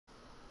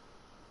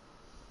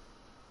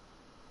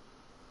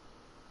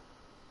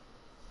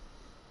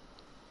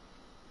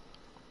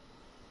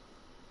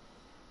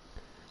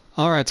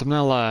Alright, so I'm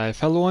now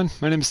live. Hello everyone,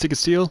 my name is Stick of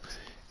Steel,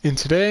 and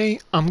today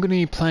I'm going to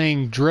be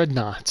playing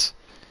Dreadnought.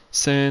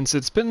 Since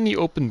it's been in the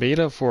open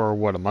beta for,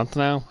 what, a month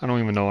now? I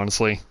don't even know,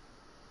 honestly.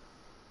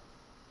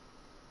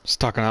 Just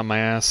talking out my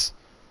ass.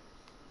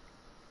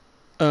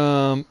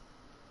 Um,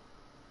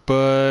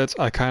 but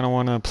I kind of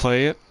want to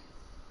play it.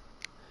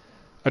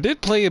 I did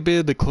play a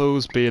bit of the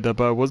closed beta,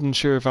 but I wasn't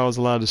sure if I was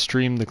allowed to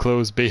stream the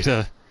closed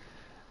beta.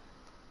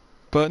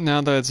 But now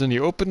that it's in the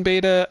open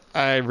beta,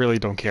 I really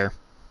don't care.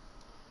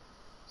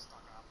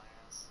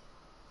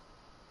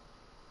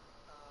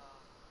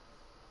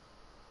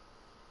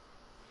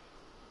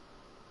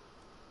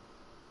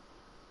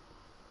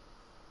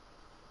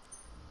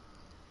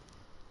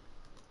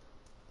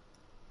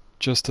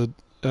 Just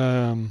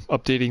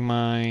updating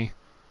my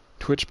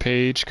Twitch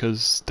page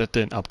because that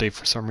didn't update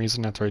for some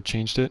reason after I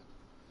changed it.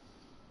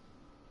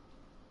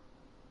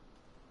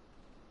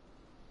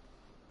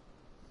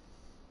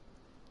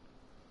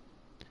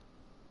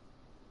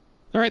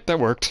 Alright, that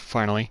worked,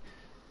 finally.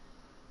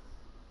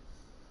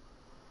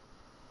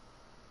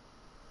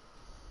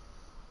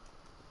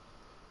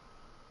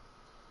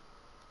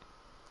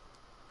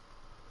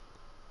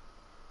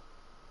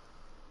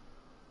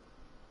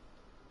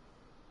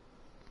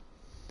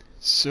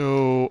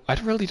 So, I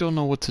really don't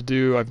know what to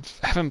do. I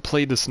haven't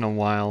played this in a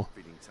while.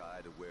 Feeling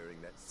tired of wearing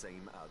that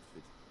same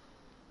outfit?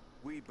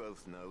 We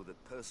both know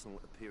that personal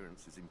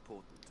appearance is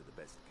important to the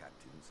best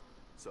captains.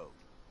 So,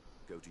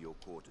 go to your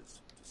quarters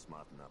to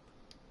smarten up.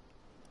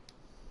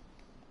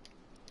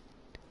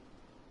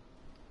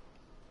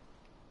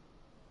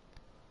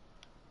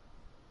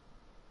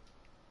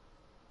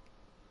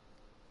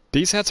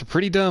 These hats are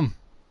pretty dumb.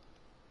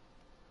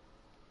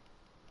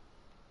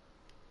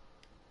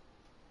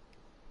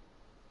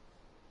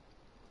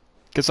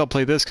 Guess I'll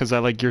play this because I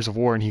like Gears of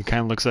War and he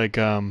kind of looks like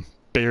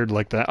Baird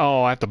like that.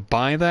 Oh, I have to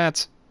buy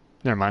that?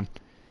 Never mind.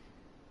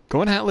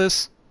 Going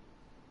hatless.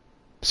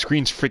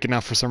 Screen's freaking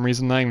out for some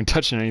reason, not even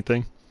touching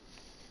anything.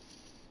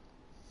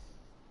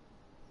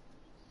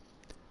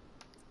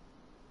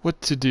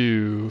 What to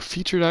do?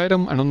 Featured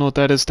item? I don't know what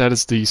that is. That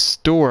is the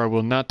store. I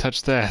will not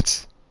touch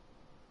that.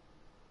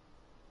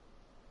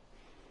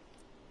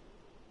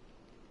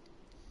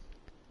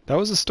 That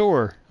was a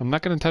store. I'm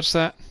not going to touch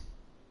that.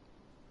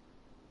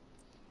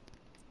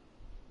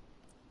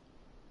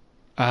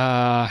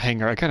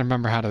 Hangar. I gotta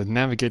remember how to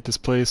navigate this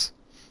place.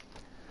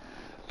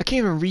 I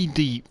can't even read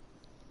the...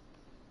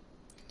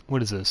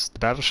 What is this? The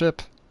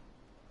battleship?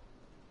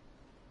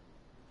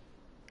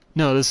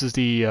 No, this is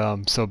the,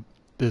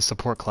 the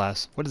support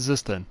class. What is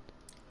this then?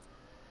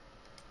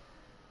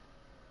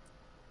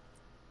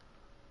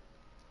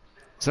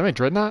 Is that my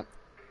Dreadnought?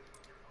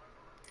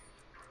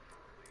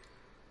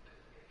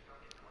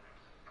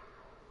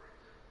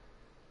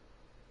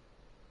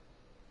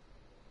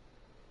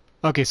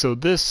 Okay, so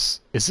this...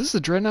 Is this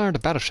the Dreadnought or the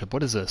battleship?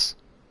 What is this?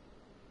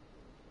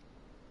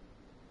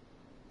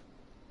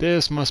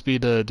 This must be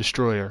the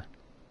destroyer.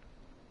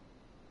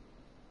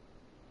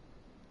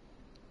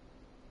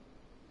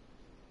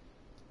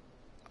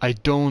 I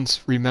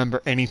don't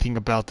remember anything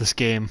about this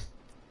game.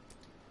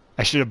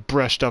 I should have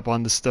brushed up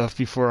on this stuff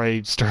before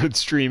I started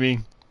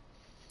streaming.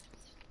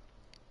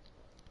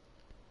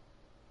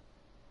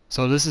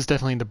 So this is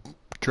definitely the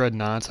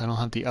Dreadnoughts. I don't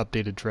have the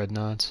updated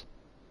Dreadnoughts.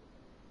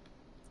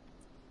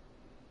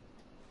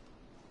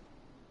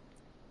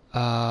 Can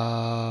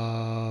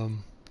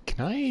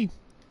I...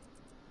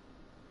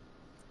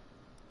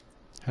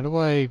 How do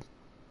I...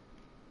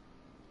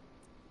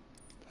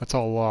 That's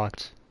all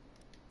locked.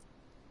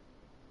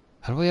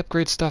 How do I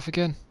upgrade stuff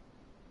again?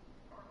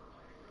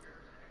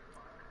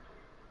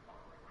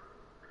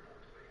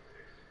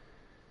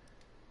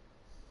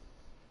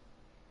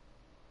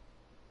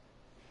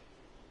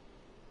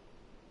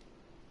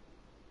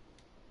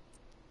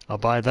 I'll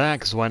buy that,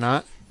 because why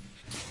not?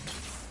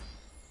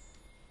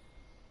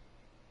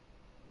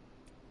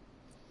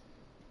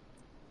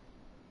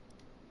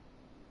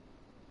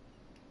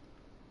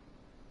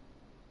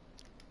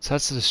 So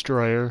that's the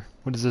destroyer.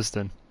 What is this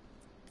then?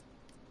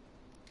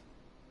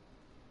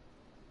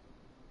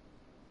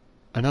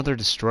 Another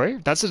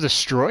destroyer? That's a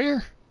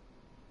destroyer?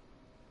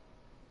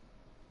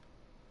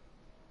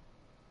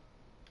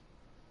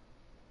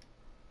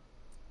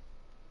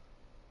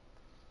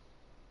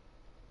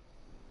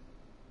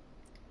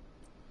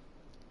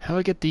 How do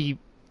I get the...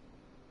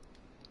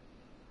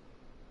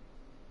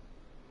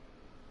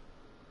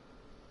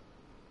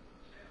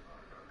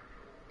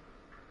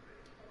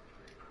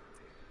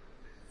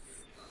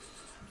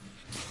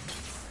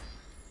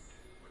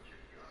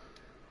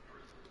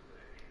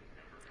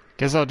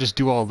 Guess I'll just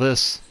do all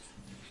this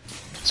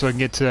so I can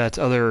get to that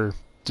other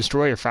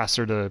destroyer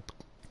faster to...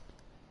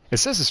 It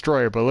says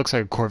destroyer, but it looks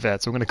like a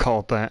Corvette, so I'm going to call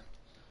it that.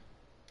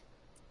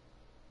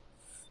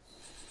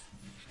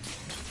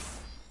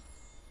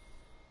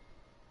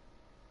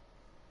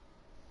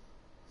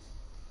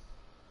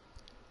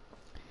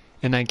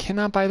 And I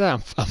cannot buy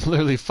that. I'm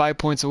literally 5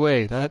 points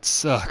away. That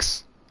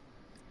sucks.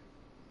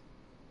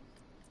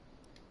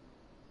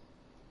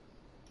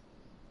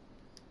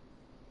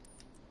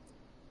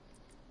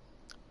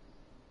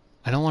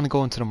 I I don't want to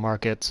go into the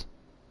market.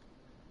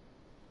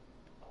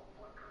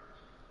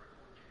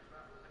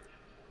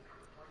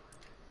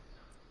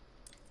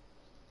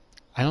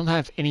 I don't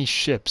have any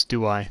ships,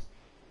 do I?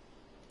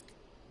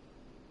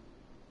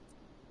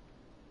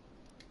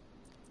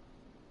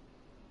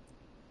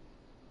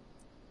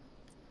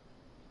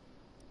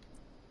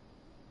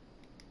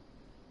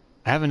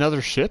 I have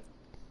another ship?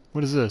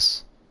 What is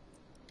this?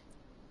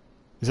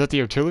 Is that the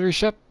artillery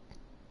ship?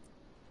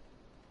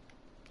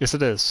 Yes,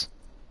 it is.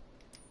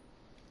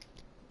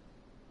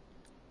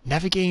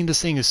 Navigating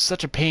this thing is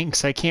such a pain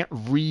because I can't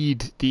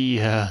read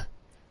the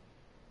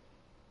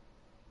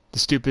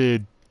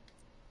stupid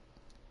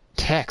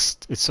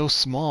text. It's so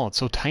small. It's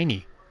so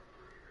tiny.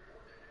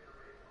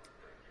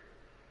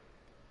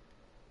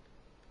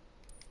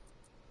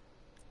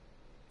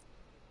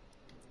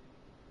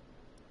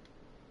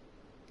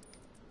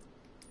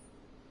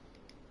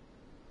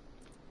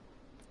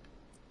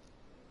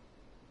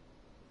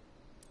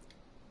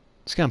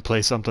 Just gonna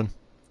play something.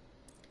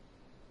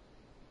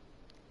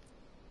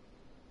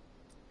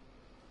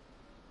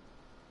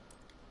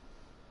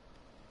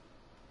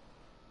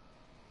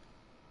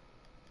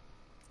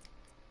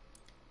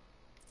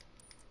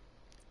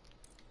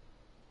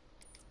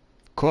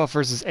 Co-op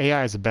versus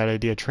AI is a bad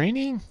idea.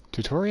 Training?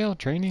 Tutorial?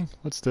 Training?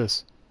 What's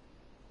this?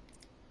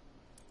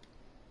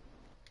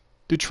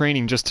 Do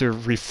training just to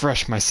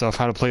refresh myself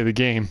how to play the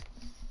game.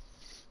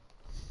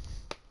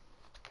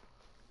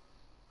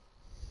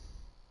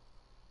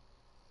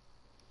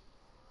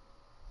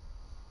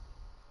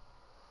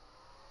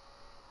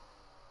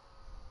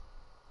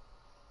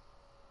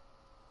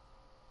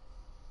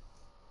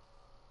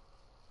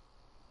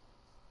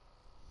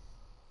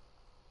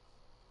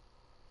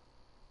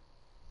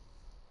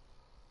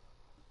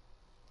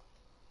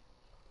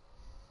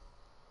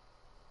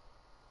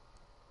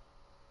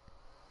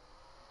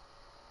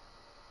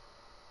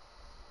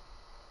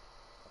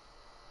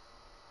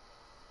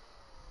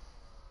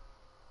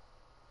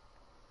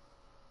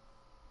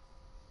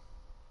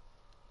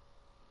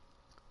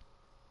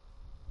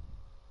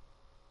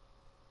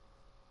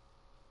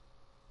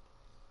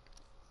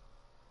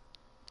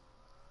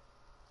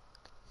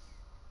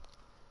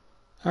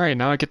 Alright,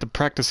 now I get to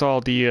practice all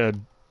the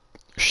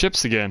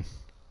ships again.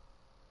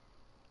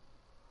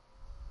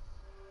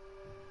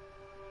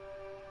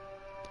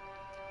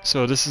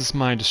 So this is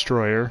my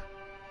destroyer.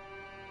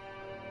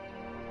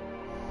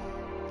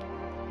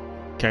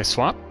 Can I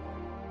swap?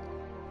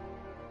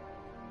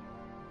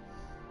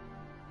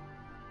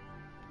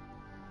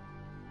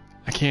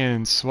 I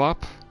can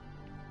swap.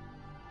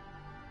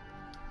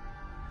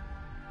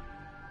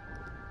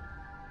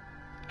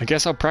 I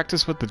guess I'll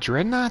practice with the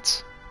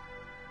Dreadnoughts?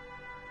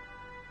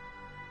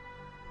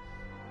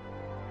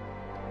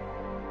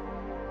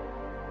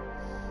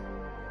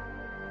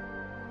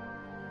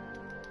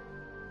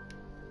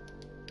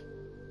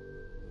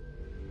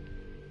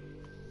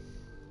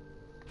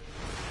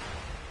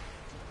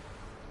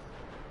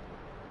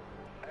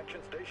 Action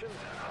stations,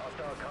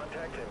 hostile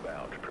contact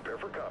inbound. Prepare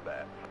for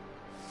combat.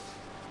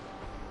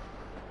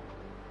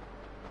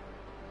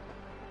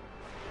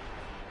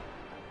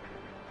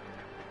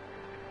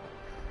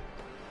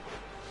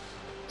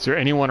 Is there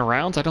anyone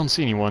around? I don't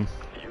see anyone.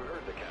 You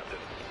heard the captain.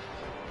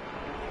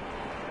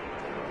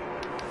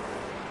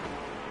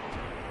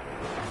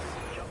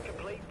 Jump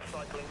complete,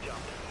 cycling jump.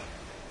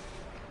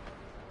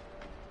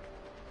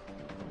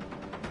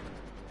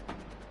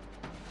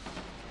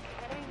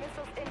 Enemy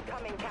missiles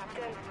incoming,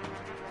 Captain.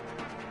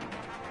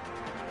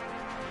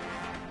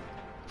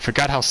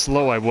 Forgot how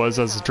slow I was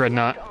as a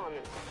Dreadnought. On.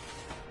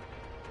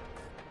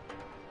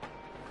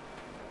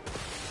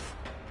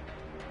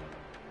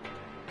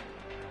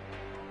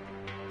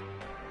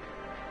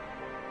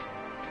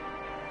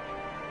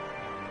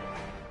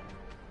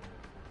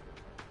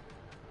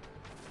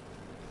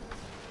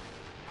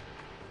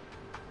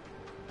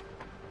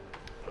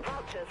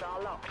 Vultures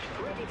are locked,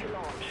 ready to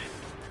launch.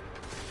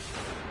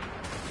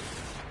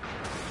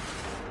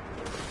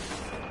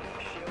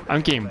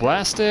 I'm getting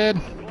blasted.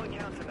 Deploy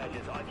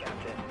countermeasures, I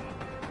captain.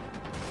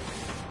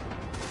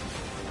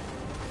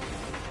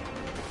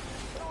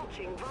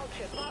 Launching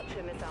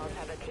Vulture missiles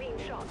have a clean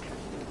shot.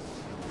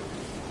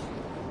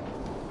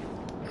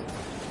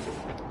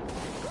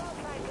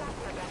 Broadside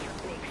plasma battery.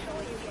 Make sure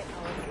you get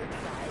on the good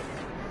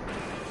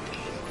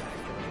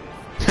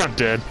side. I'm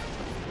dead.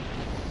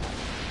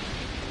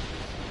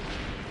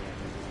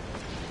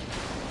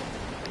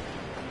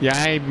 Yeah,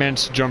 I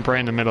managed to jump right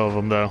in the middle of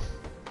them, though.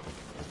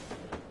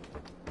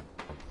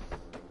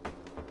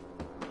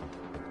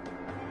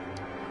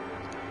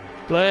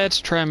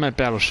 Let's try my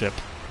battleship.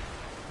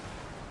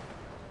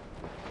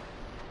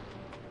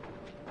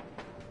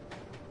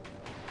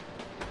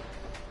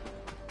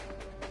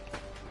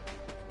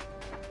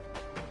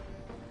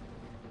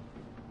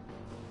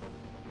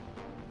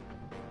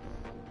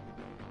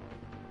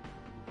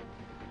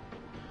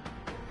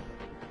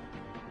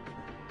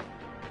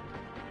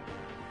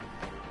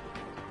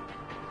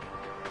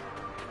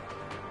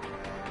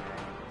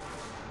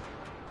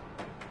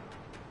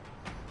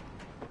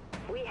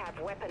 We have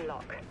weapon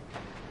lock.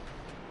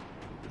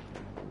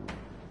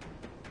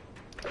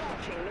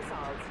 Launching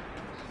missiles.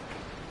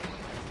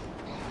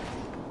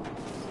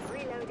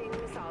 Reloading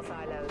missile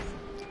silos.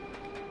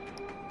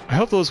 I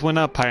hope those went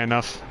up high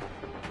enough.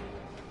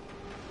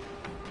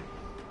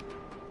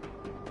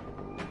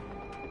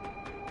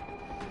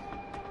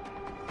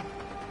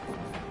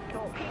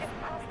 Torpedo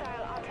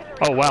hostile artillery.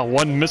 Oh wow,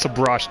 one missile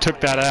barrage took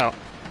that out.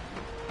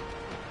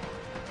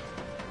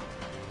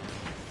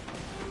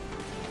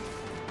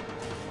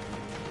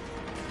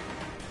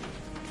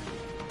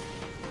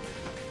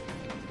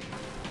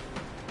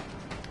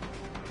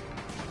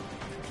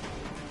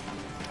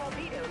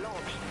 Torpedo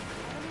launched.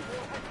 Enemy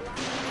warhead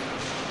blast.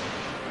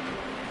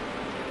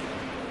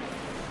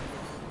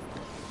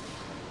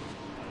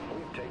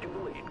 We've taken the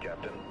lead,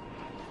 Captain.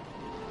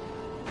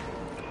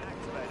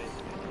 Activated.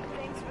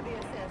 Thanks for the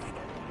assist.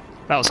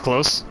 That was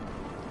close.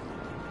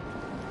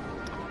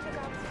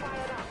 Autoguns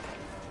fired up.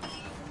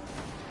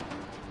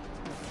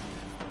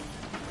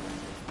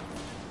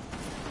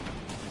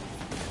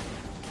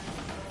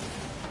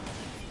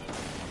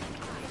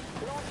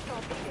 Launch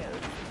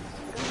torpedoes.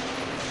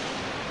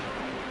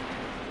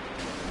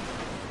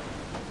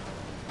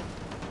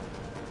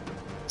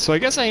 So I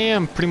guess I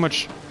am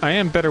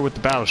better with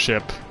the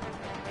battleship.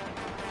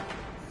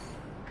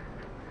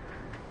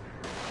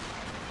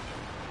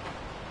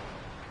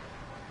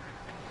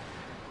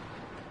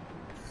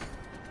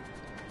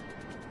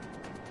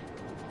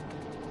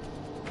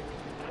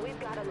 We've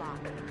got a lock.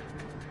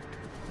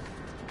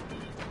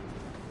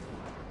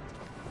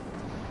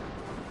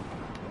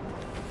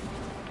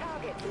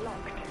 Target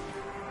locked.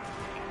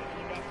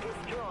 Event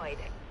destroyed.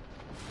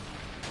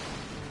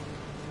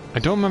 I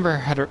don't remember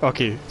how to...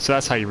 Okay, so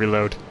that's how you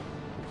reload.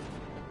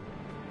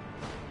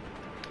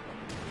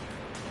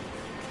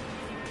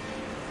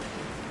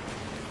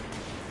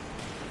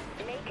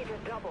 Make it a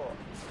double.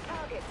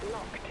 Target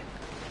locked.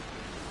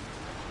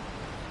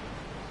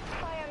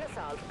 Fire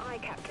missiles, aye,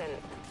 Captain.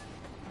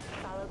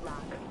 Solid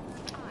lock.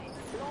 Aye.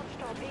 Launch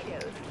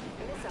torpedoes.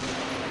 Missiles.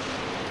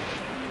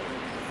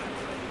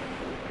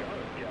 Got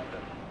it,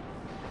 Captain.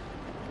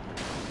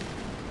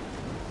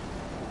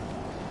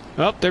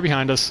 Oh, they're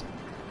behind us.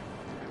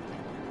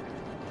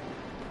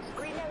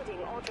 Reloading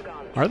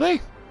autoguns. Are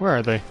they? Where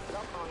are they?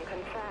 Lock on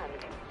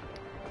confirmed.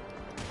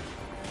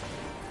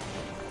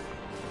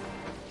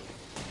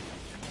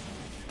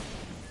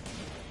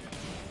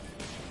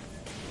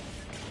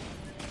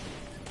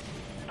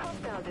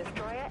 Hostile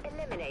destroyer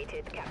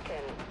eliminated,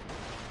 Captain.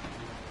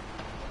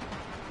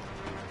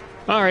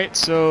 Alright,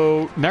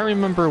 so now I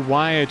remember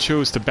why I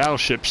chose the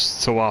battleships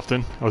so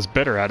often. I was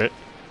better at it.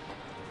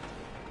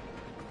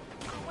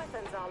 Our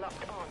weapons are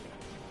locked on.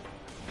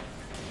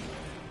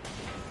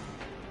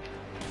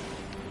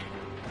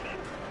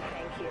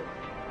 Thank you.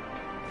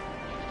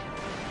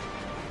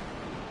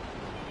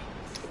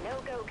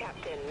 No go,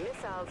 Captain.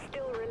 Missiles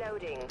still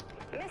reloading.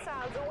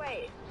 Missiles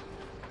away.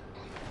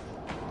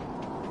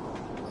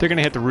 They're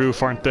gonna hit the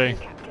roof, aren't they?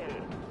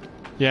 Captain.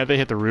 Yeah, they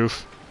hit the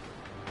roof.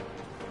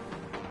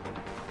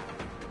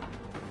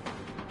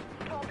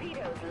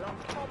 Torpedoes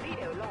locked.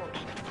 Torpedo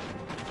launched.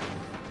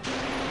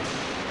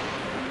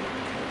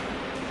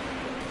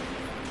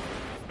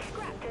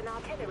 Scrapped an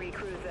artillery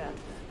cruiser.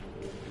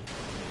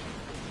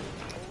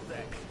 All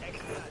decks.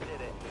 Excellent. That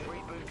did it.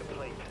 Reboot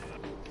complete.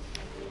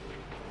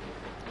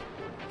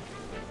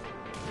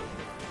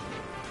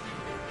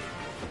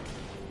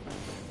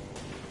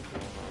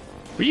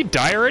 Will you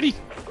die already?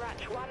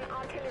 Scratch one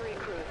artillery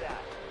cruiser.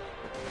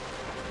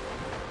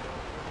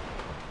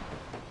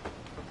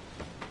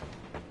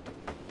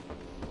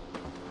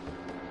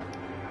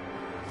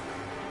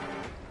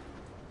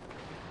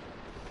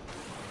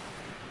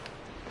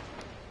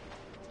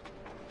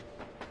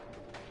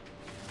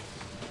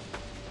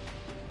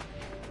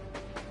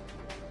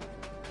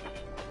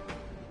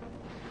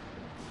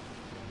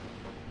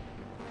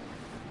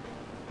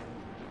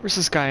 Where's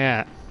this guy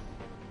at?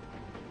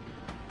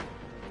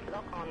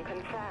 Lock on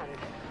confirmed.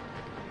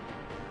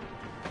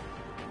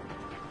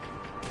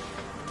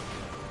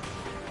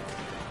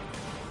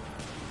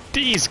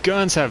 These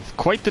guns have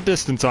quite the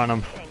distance on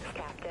them. Thanks,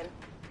 Captain.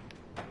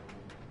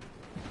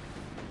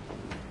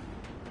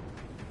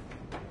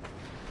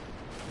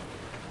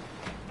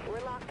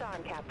 We're locked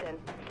on, Captain.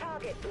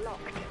 Target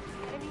locked.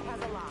 Enemy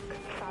has a lock.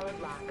 Solid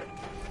lock.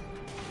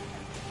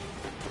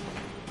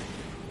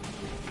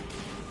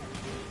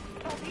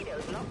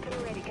 Torpedoes locked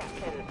and ready,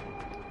 Captain.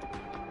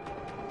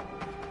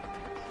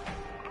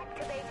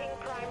 Activating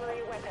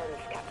primary weapons.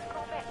 Captain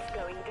Corvette's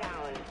going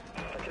down. I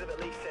could have at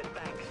least said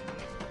thanks.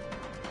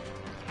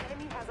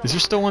 Enemy has a Is there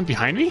lock. still one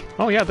behind me?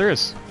 Oh yeah, there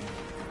is.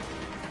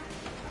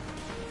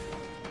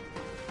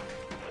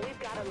 We've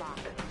got a lock.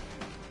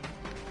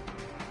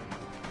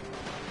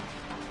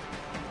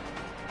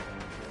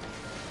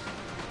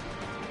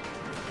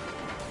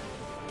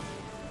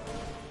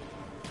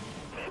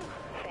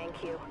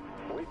 Thank you.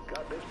 We've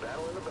got this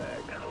battle in the bag.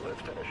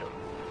 Let's finish him.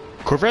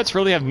 Corvettes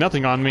really have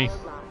nothing on me.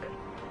 Solid lock.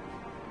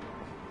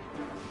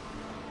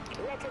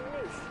 Let him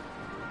loose.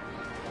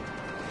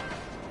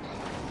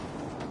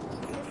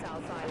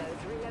 Missile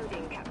silos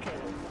reloading,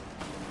 Captain.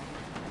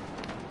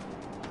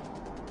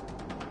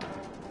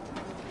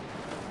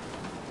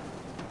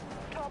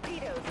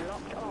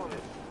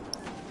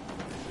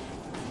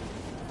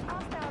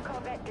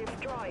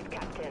 destroyed,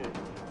 Captain.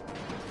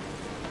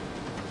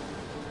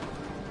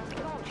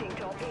 Launching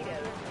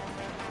torpedoes.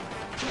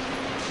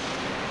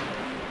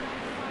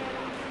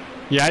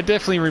 Yeah, I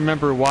definitely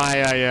remember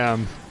why I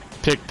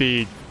picked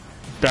the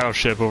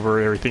battleship over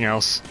everything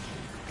else.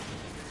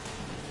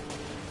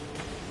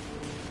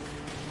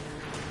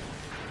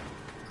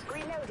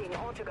 Reloading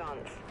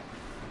autogons.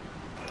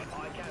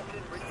 Aye,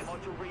 Captain. Written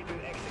module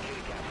reboot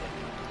executed, Captain.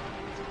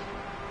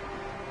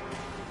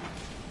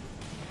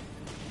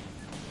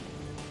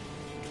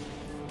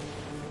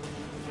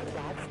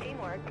 That's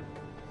teamwork.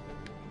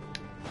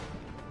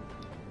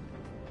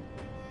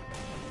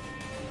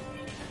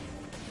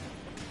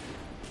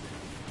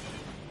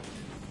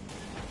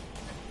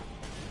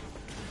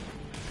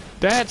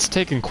 That's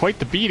taken quite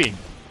the beating.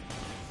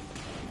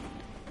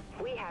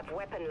 We have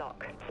weapon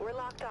lock. We're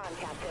locked on,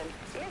 Captain.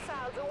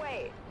 Missiles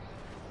away.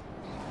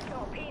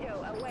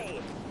 Torpedo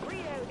away.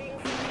 Reloading.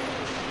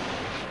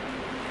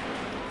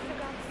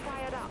 Autoguns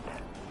fired up.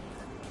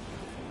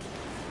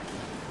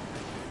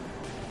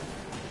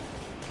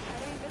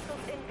 Enemy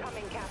missiles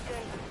incoming,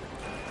 Captain.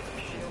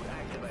 Shield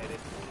activated.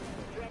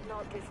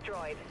 Dreadnought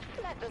destroyed.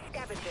 Let the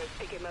scavengers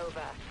pick him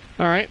over.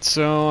 Alright,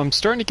 so I'm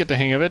starting to get the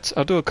hang of it.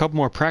 I'll do a couple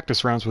more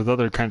practice rounds with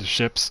other kinds of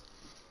ships.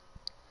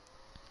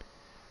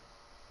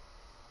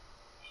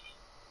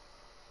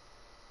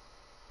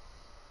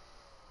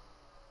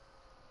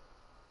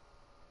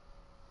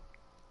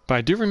 But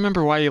I do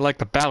remember why you like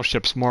the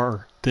battleships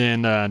more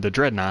than the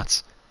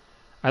Dreadnoughts.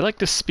 I like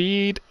the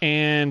speed,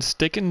 and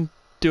they can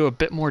do a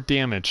bit more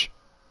damage.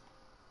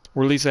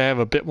 Or at least they have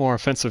a bit more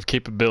offensive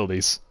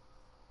capabilities.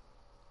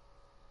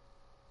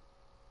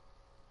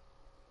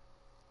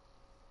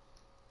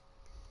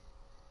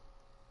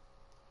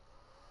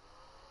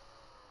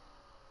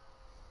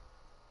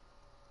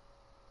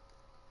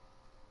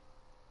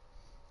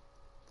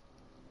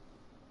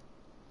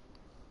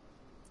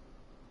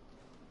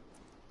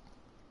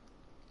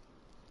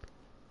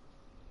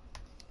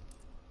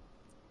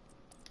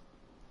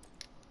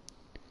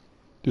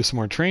 Do some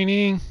more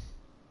training. I'm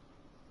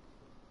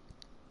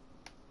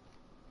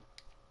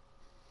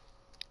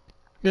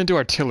gonna do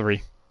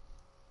artillery.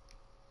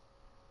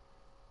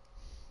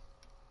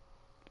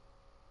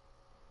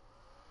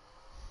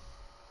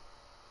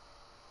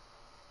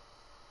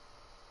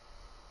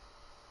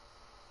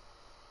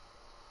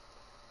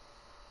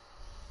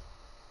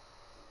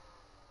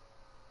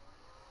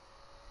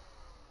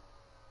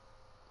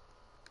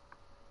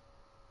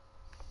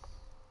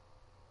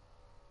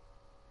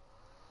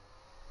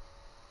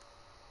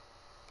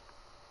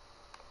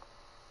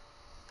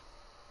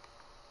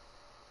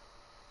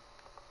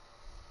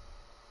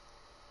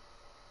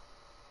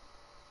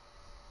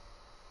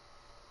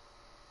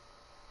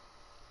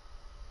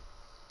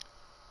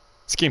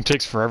 This game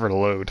takes forever to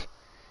load.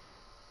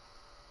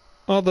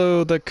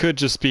 Although that could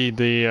just be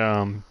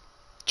the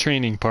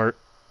training part.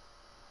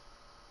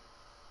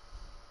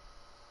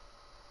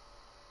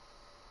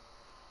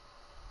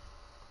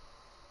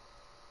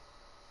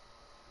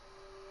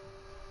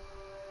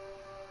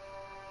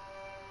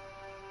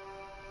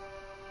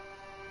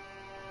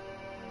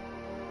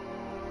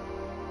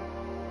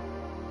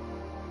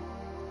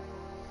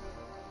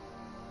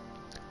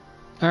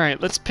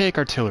 Alright, let's pick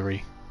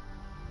artillery.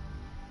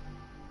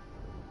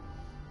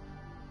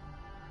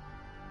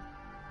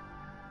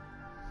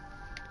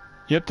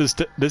 Yep,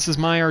 this is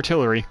my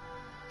artillery.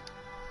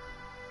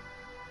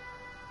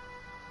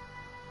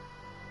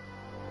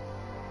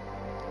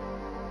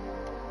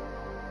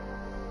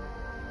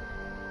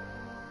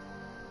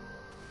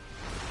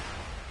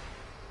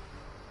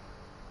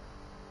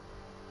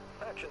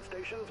 Action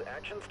stations,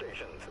 action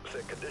stations.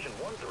 Set condition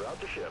 1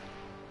 throughout the ship.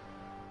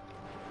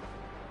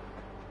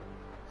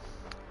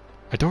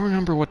 I don't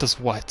remember what does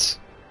what.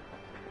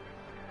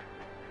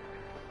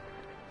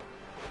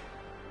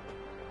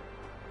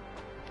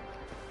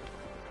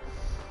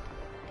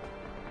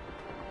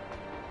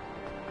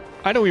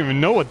 I don't even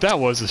know what that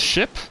was, a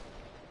ship?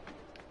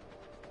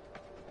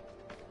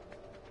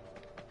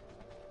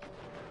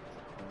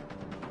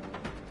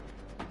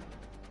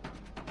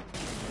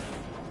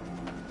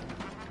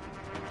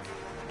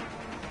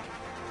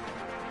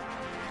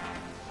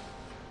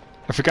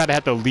 I forgot I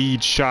had to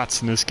lead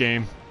shots in this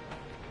game.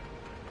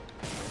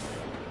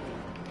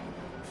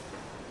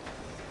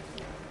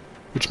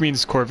 Which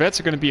means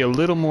Corvettes are going to be a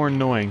little more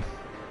annoying.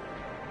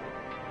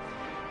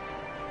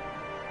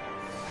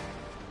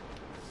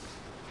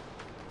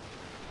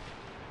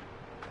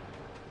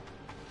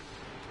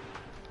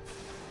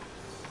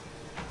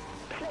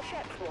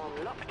 Flechette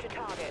swarm locked to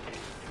target.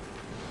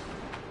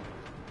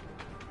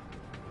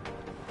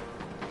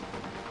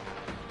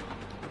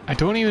 I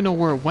don't even know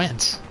where it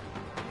went.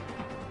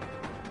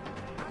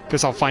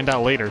 Guess I'll find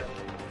out later.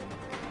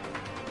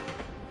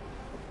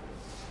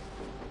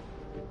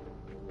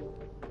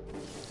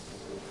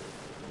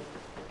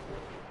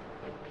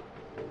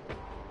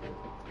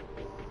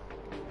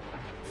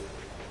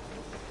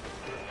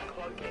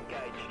 Cloak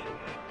engaged.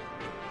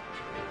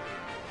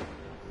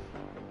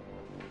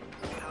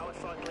 Power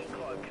cycling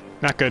cloak.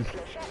 Not good.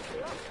 Flechette's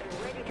locked and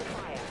ready to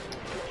fire.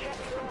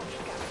 Flechette's launched,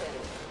 Captain.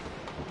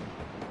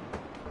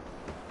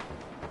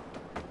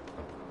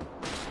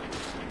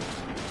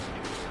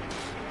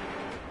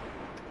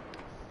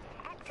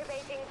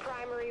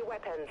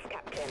 weapons,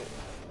 Captain.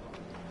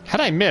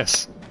 How'd I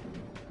miss?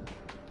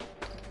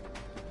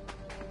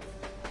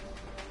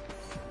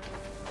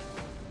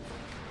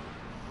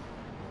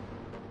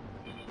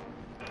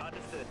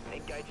 Understood.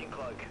 Engaging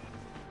cloak.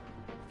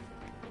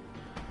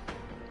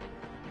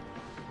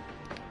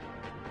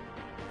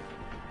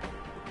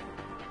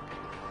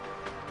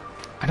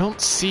 I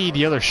don't see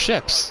the other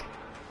ships.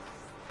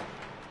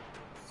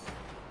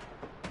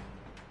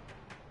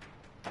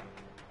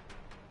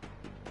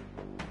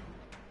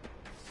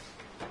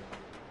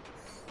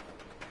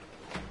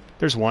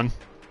 There's one.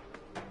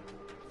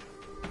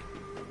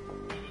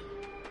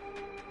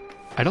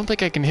 I don't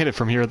think I can hit it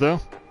from here,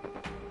 though.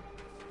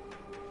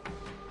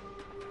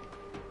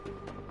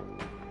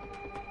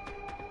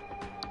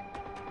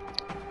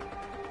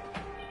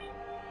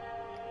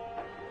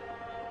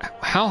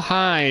 How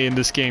high in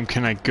this game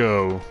can I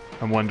go?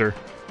 I wonder.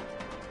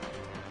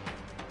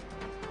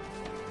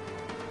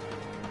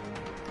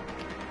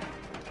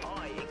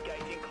 I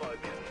engaging cloak.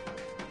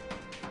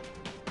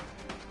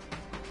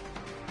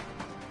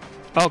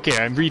 Okay,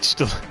 I reached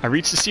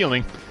the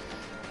ceiling. We've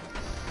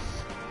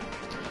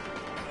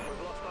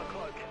lost our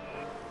cloak.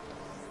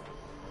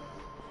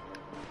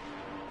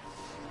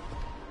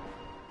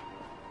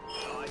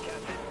 Aye,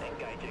 Captain.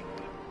 Engaging.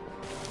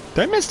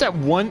 Did I miss that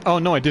one? Oh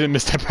no, I didn't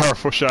miss that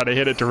powerful shot. I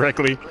hit it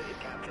directly. Clear,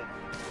 Captain.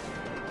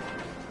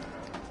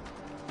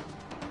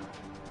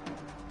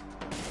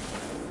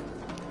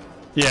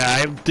 Yeah,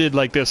 I did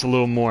like this a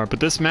little more, but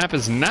this map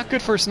is not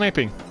good for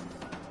sniping.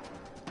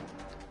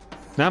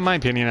 Not in my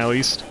opinion, at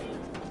least.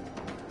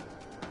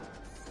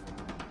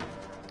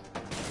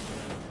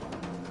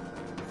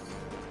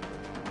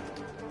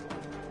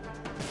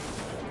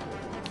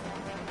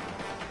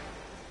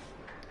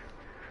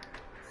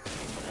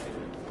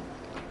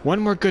 One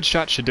more good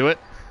shot should do it.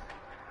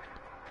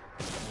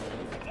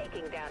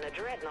 Taking down a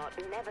Dreadnought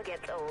never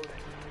gets old.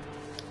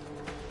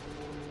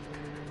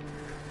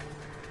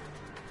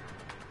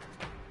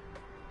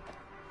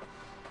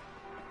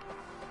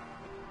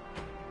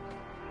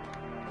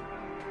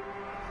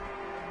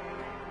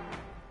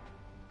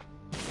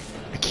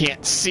 I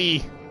can't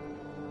see.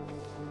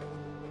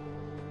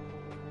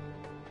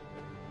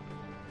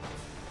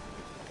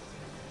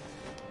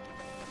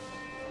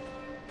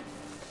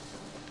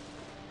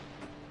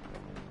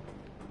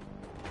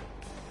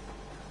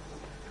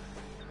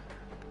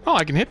 Oh,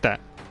 I can hit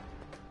that.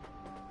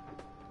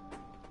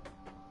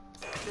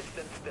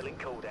 System still in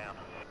cooldown.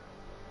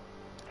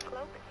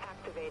 Cloak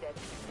activated.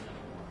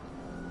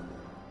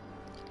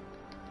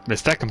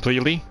 Missed that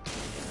completely.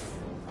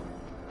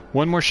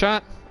 One more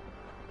shot.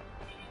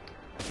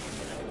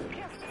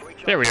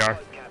 Recharge There we are.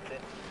 cloak, Captain.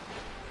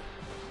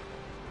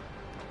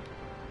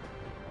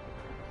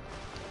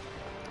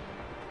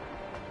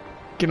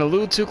 Getting a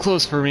little too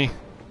close for me.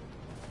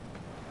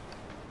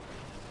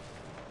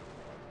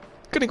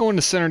 Gonna go in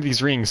the center of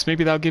these rings.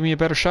 Maybe that'll give me a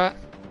better shot.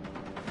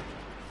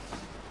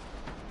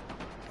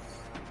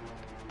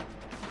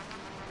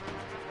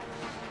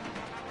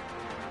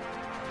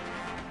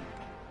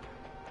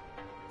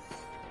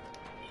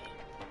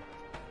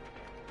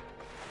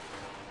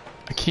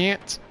 I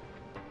can't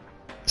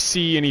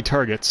see any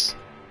targets.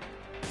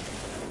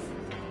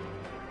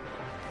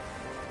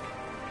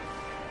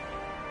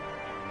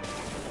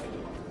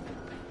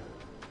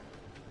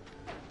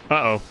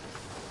 Uh-oh.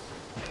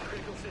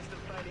 Critical system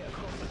failure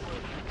across the board.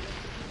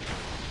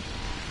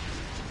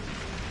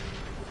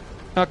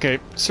 Okay,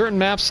 certain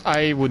maps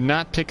I would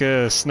not pick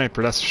a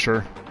sniper, that's for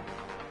sure.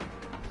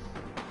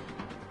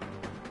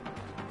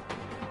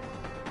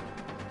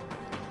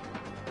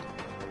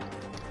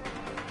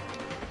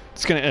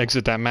 It's gonna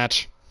exit that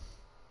match.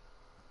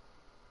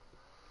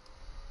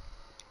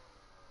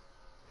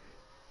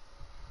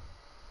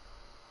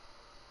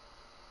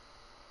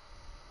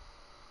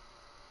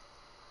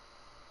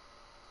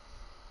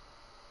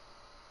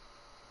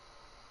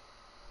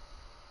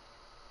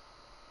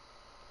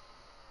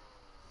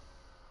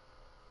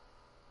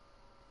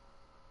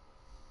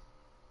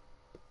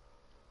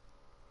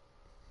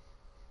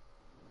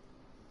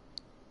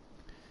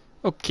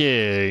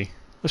 Okay,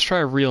 let's try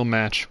a real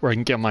match where I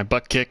can get my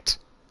butt kicked.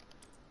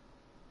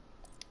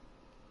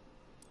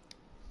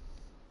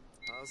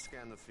 I'll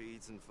scan the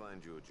feeds and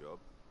find you a job.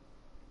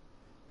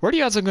 Where are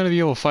the odds I'm going to be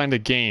able to find a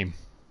game?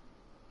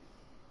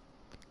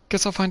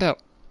 Guess I'll find out.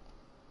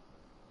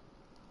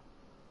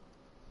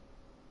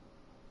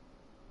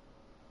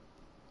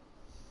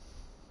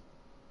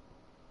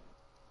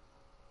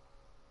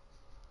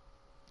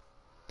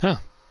 Huh.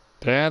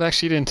 That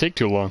actually didn't take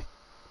too long.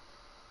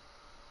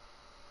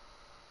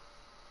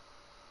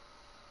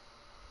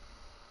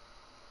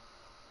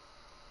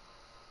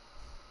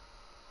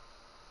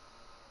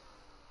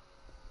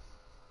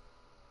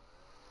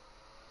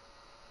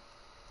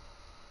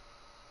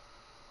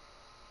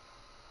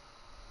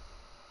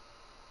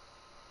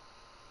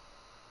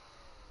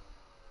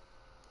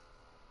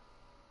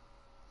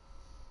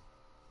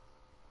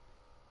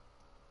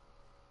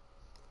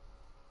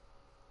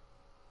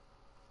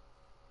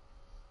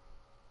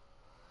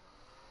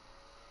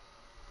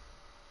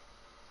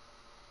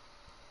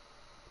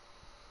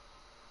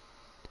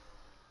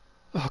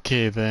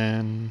 Okay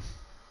then.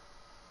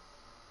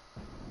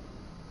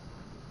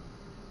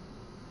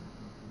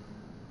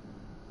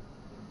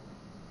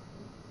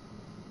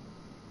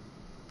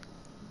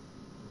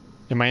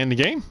 Am I in the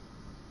game?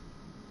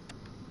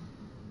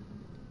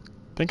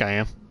 I think I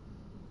am.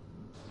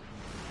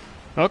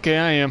 Okay,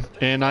 I am.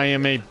 And I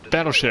am a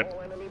battleship.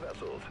 All enemy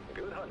vessels.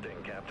 Good hunting,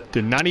 Captain.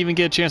 Did not even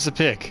get a chance to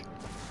pick.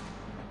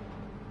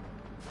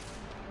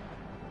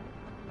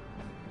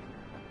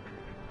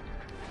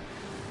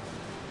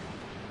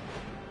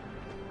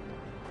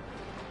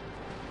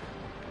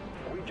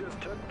 We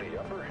just took the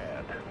upper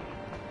hand.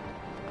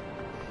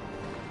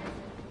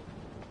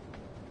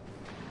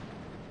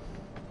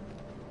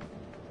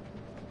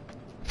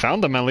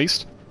 Found them at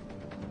least.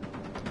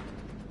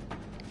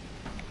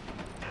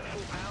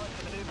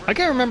 I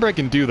can't remember I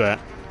can do that.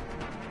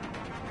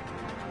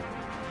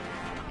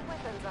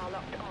 Weapons are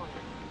locked on.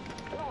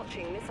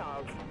 Launching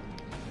missiles.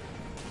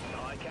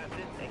 Aye,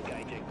 Captain.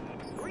 Engaging.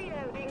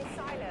 Reloading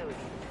silos.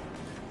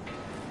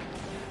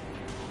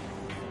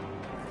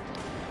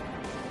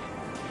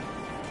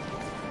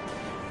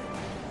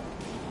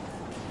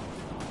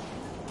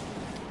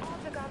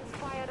 Autoguns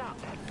fired up.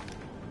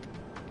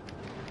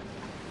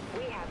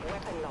 We have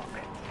weapon lock.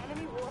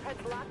 Enemy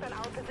warheads locked on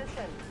our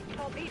position.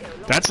 Torpedo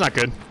locked. That's not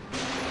good.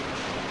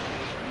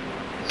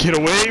 Get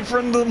away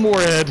from the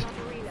warhead.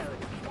 Reload.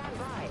 Stand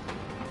by.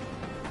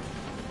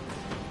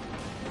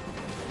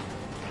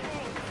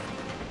 Thanks.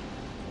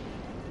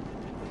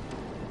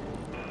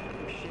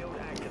 Shield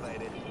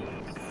activated.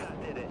 That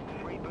did it.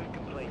 Reboot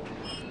complete.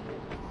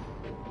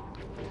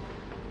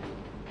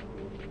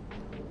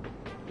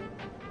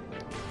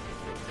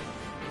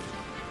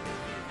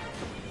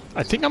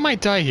 I think I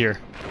might die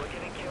here. We're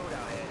getting killed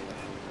out here.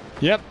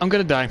 Yep, I'm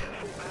gonna die. Full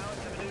power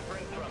to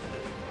maneuvering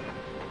thrusters.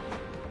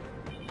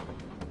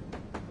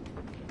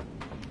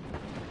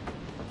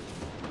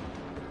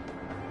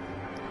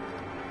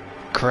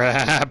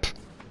 Crap.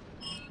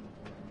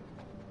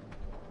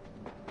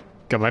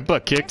 Got my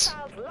butt kicked.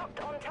 Missiles locked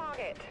on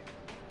target.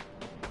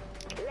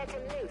 Let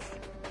him loose.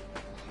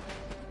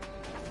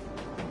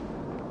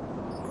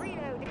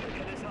 Reload.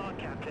 Hit his hard,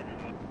 Captain.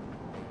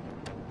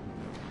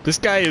 This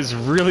guy is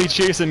really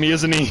chasing me,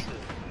 isn't he?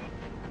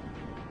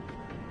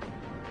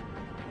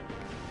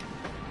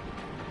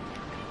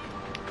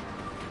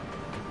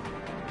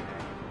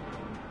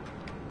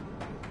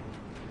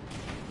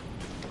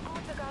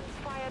 Autoguns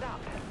fired up.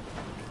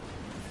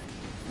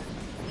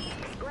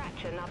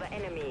 Scratch another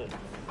enemy.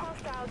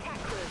 Hostile attack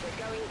cruiser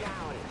going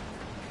down.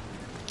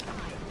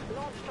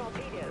 Launch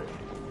torpedoes.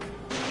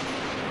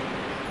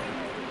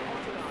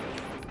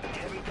 Autoguns.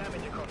 Heavy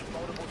damage across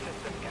multiple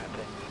systems,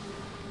 Captain.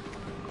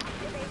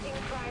 Evading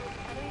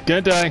prime.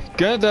 Gonna die.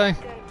 Gonna die.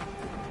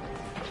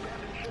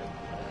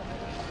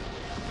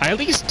 I at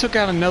least took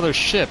out another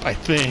ship, I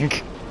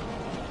think.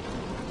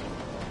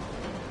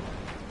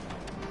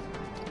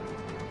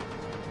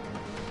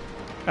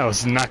 That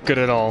was not good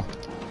at all.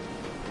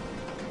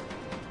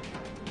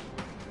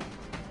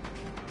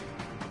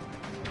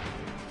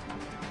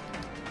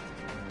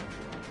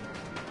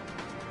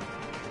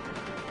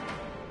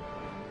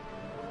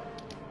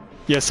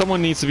 Yeah,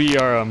 someone needs to be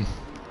our, I'm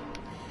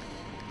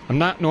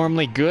not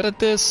normally good at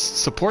this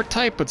support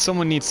type, but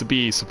someone needs to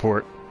be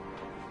support.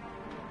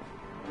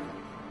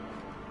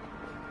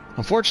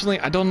 Unfortunately,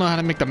 I don't know how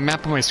to make the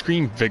map on my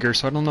screen bigger,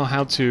 so I don't know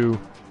how to...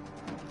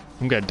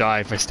 I'm gonna die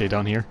if I stay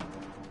down here.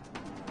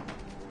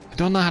 I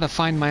don't know how to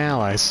find my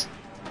allies.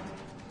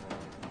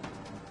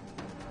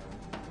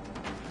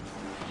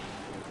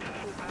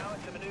 Full power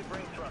to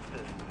maneuvering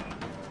thrusters.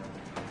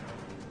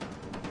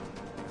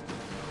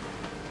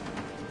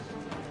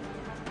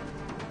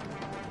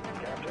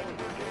 Captain,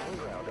 you're gaining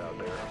ground out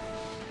there.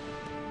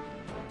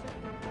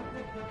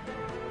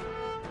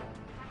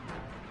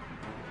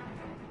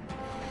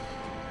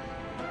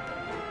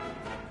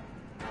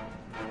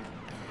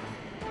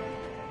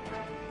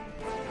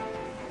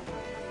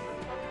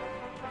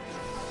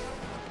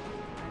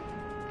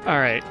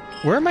 Alright,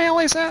 where are my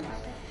allies at?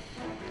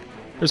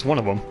 There's one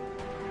of them.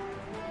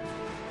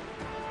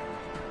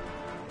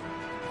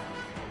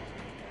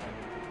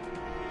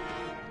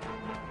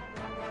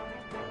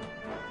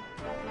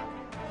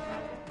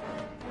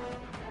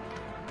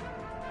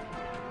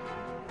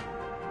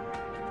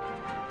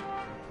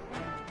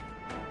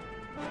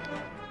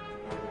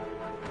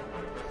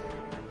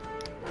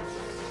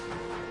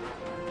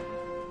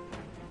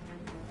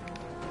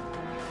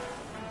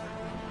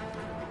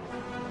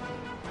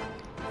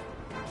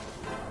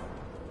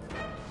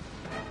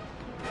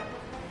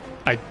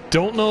 I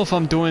don't know if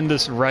I'm doing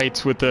this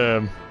right with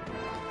the...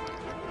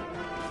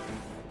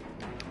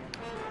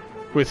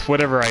 with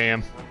whatever I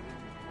am.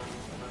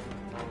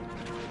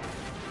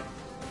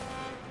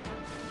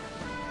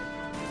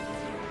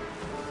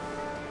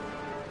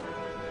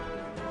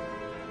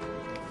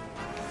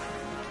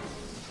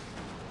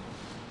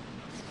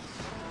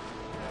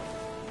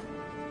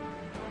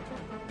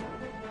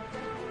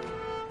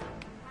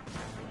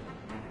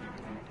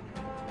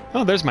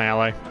 Oh, there's my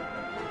ally.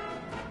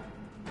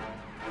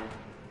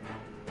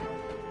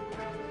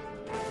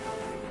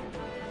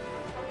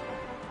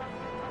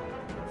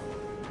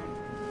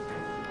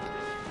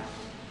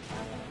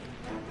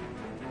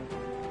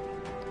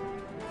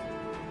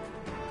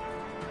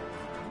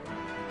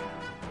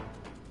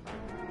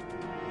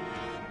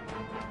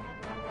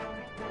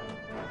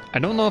 I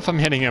don't know if I'm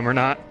hitting him or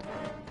not.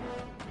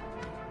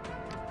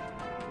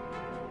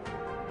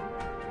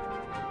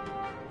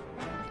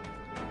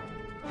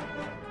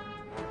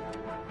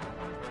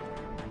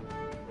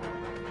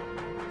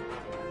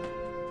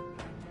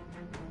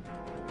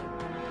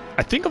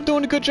 I think I'm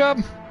doing a good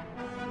job.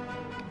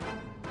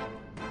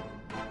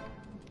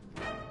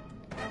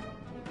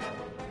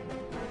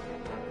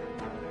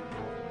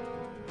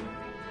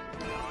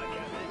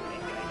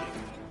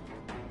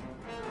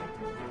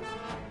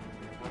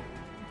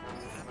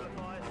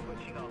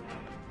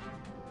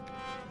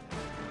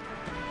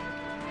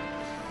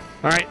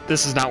 Alright,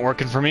 this is not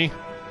working for me.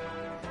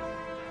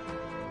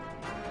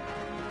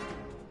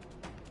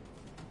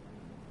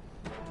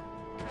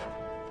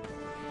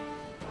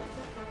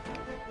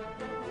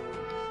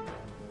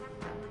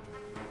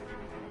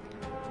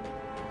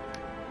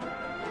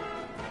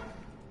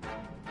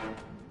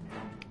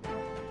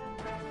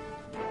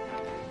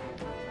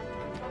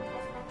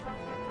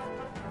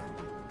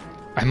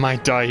 I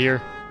might die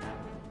here.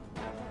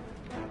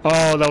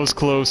 Oh, that was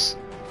close.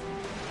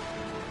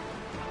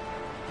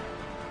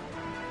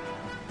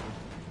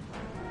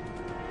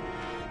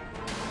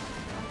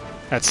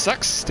 That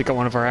sucks. They got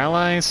one of our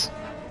allies.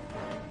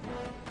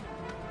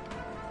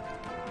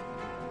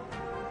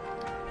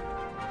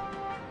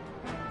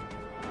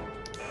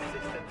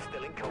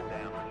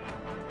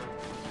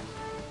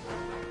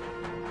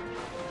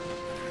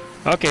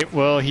 Okay,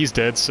 well, he's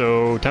dead,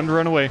 so time to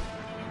run away.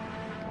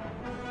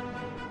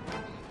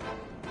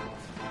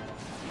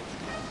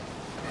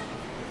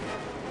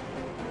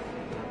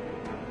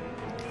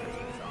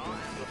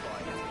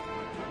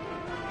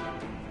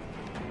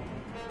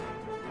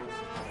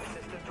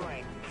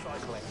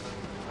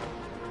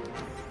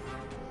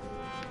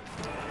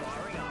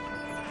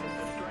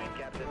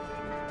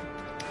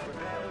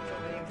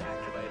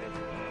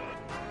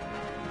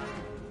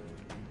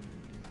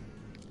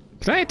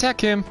 Can I attack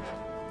him?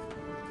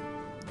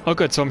 Oh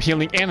good, so I'm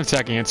healing and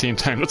attacking at the same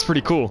time. That's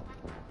pretty cool.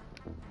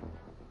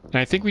 And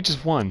I think we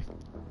just won.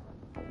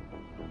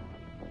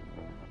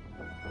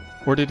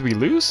 Or did we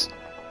lose?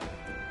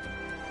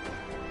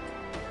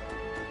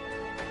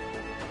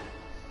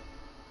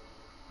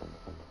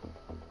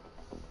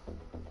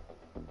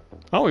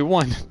 Oh, we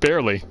won.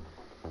 Barely.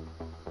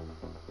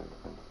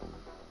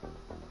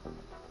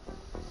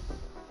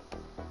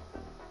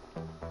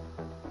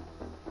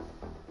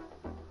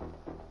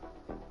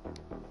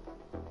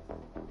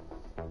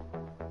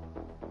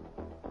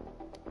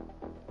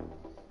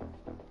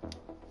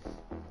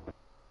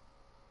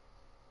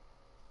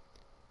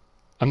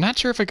 I'm not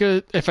sure if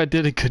I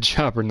did a good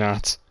job or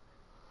not.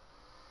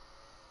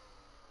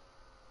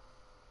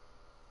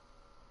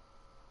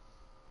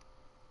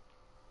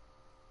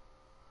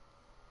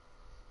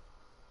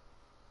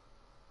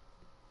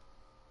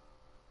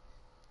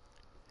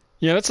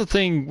 Yeah, that's the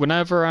thing.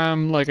 Whenever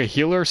I'm like a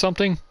healer or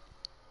something,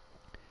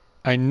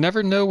 I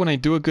never know when I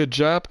do a good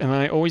job, and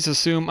I always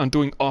assume I'm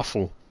doing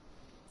awful.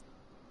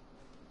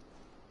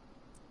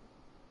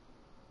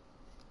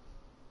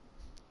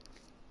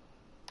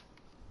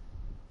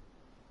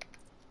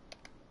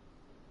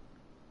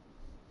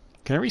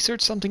 Can I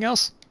research something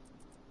else?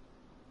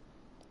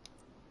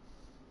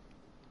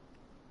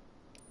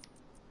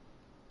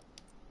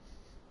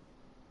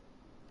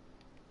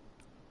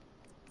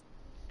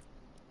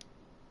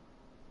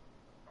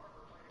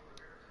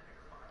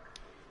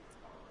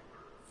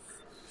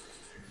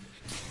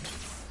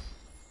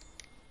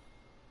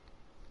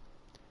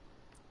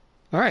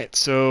 Alright,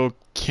 so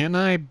can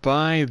I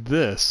buy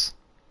this?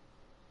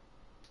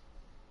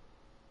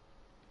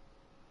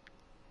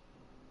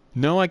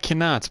 No, I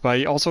cannot, but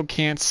I also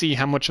can't see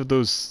how much of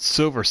those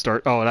silver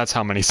stars... Oh, that's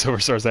how many silver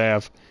stars I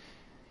have.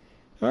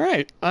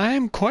 Alright,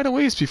 I'm quite a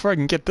ways before I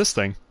can get this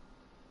thing.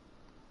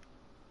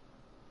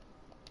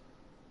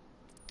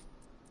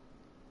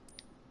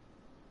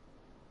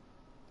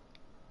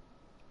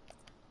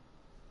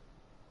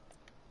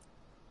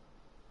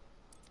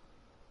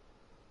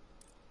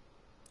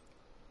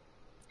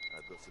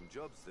 I've got some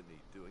jobs that need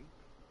doing.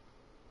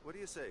 What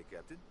do you say,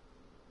 Captain?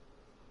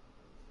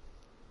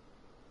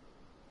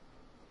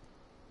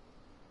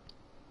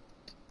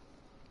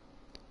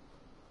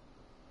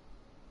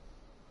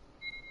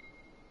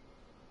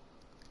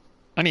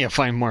 I need to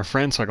find more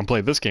friends so I can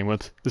play this game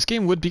with. This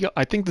game would be...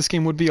 I think this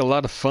game would be a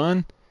lot of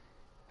fun.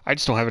 I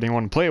just don't have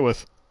anyone to play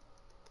with.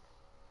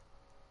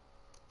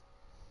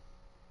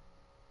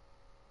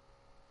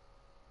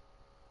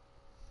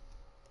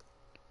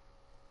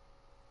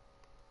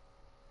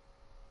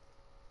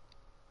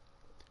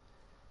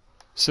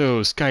 So,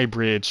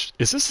 Skybridge.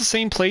 Is this the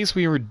same place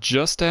we were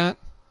just at?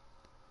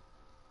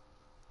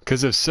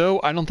 Because if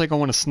so, I don't think I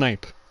want to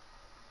snipe.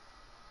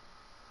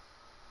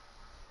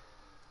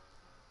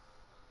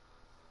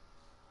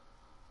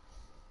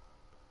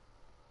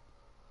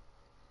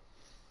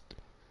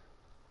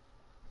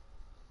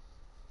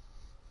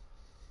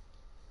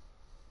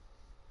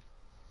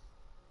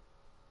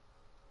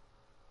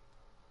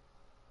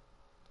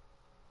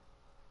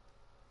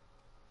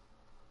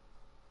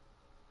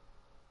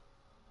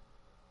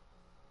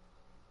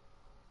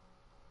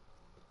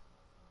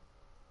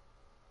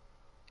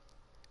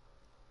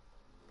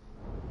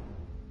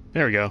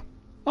 There we go.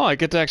 Oh, I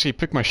get to actually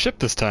pick my ship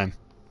this time.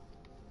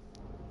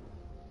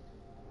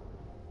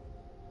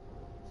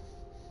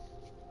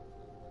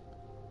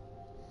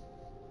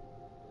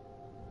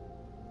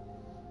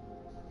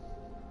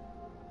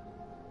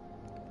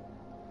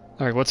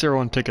 Alright, what's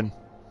everyone picking?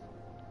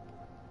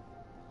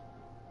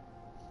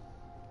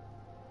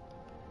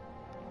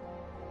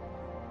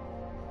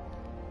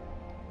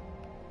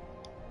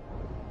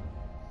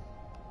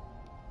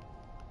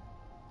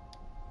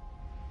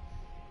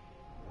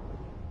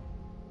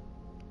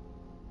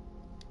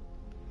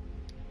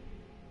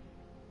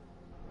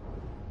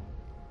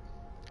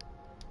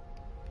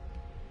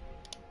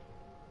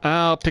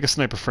 I'll pick a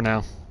sniper for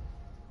now.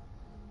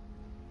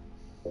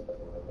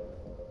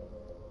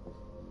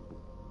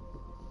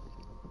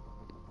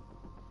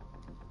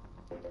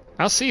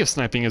 I'll see if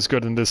sniping is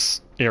good in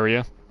this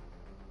area.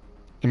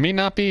 It may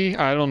not be,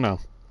 I don't know.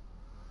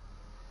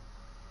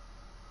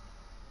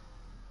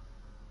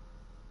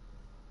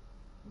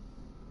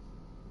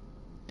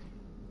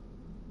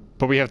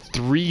 But we have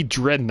 3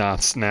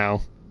 Dreadnoughts now.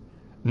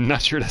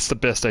 Not sure that's the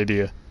best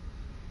idea.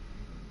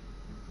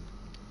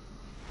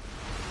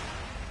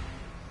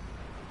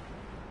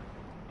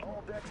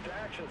 All decks to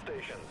action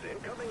stations.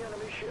 Incoming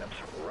enemy ships.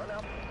 Run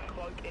up.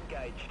 Cloak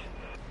engaged.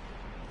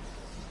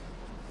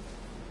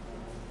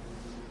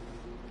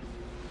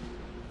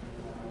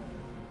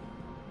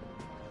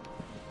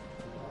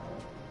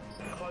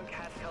 Cloak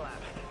has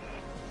collapsed.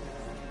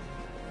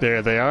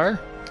 There they are.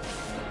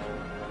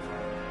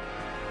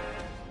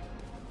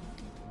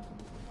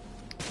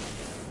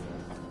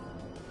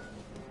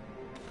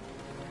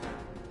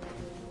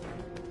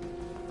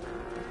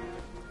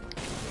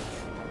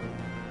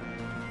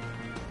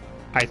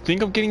 I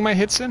think I'm getting my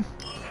hits in.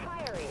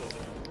 Firing.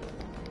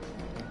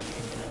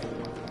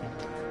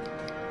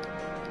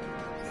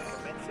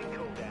 Commencing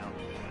cooldown.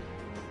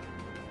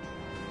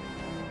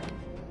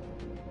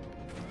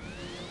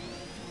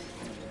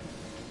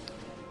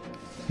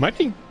 Might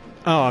be.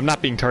 Oh, I'm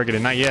not being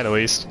targeted. Not yet, at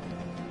least.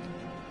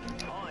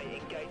 I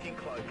engaging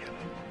cloak.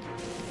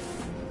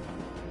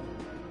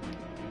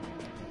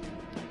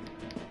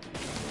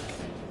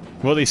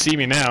 Well, they see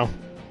me now.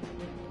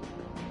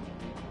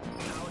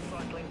 Power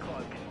cycling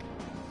cloak.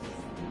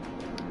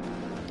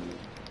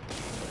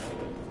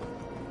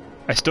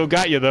 I still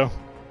got you, though.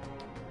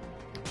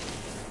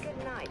 Good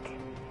night.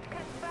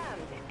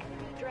 Confirmed.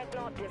 Enemy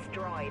Dreadnought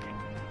destroyed.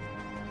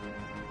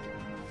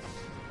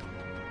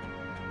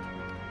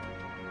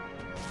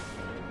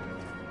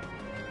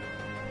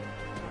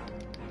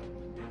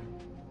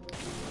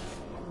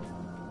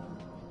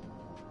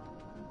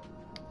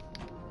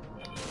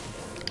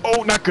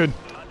 Oh, not good.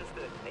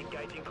 Understood.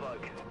 Engaging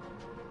cloak.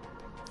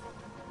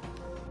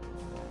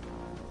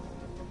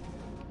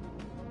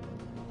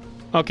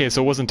 Okay,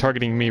 so it wasn't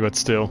targeting me, but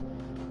still.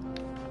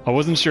 I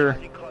wasn't sure.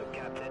 Engaging cloak,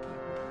 Captain.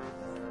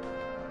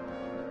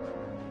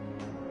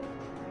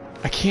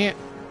 I can't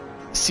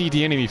see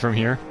the enemy from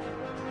here.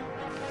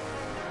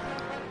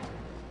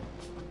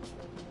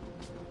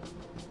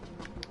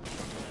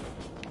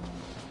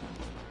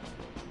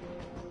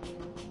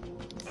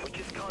 We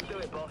just can't do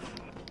it, boss.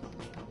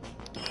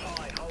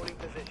 I holding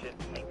position.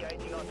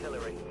 Engaging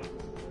artillery.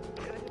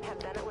 Couldn't have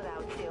done it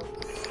without you.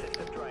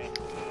 System drain.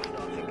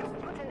 Starting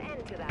Put an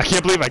end to that. I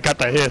can't believe I got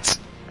the hits.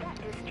 That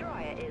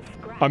destroyer is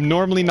scrapped. I'm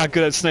normally not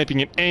good at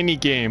sniping in any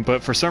game,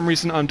 but for some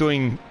reason I'm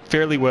doing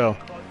fairly well.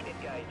 cloak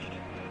engaged.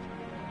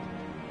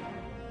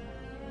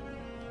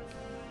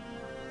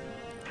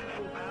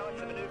 Full power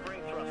to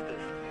maneuvering thrusters.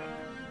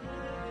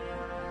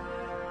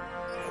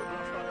 We've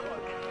lost our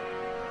cloak.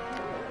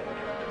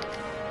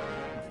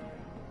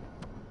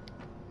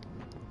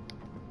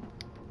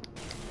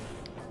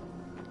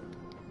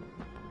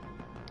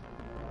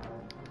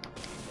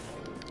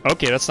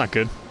 Okay, that's not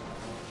good.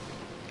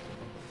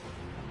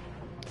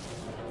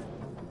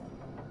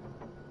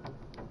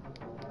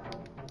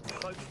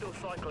 Cloak still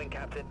cycling,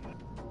 Captain.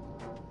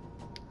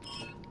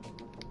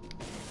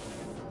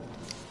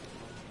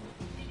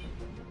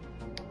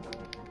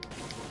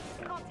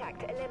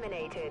 Contact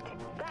eliminated.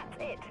 That's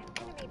it.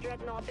 Enemy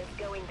Dreadnought is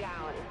going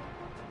down.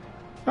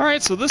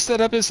 Alright, so this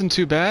setup isn't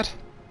too bad.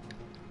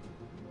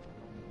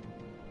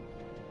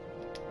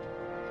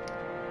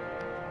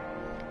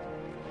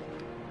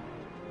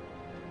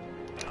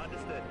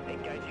 Understood.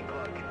 Engaging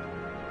cloak.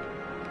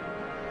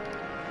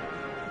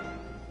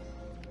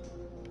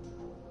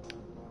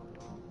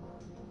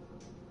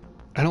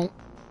 I don't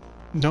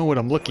know what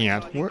I'm looking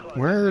at.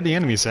 Where are the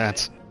enemies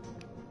at?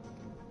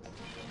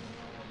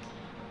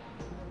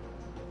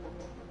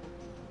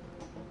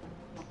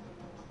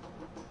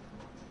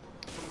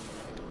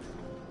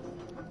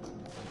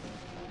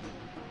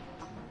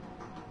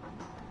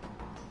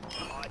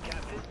 Aye,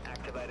 Captain.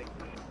 Activating.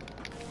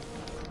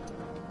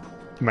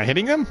 Am I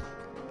hitting them?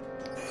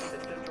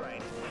 System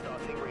drain.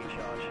 Starting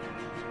recharge.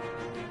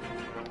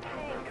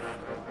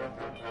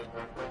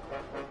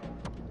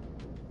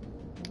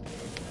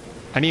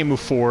 I need to move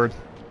forward.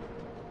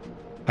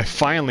 I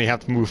finally have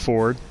to move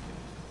forward.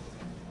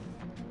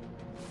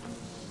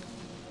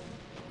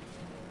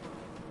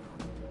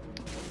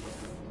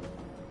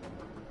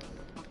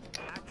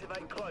 Activating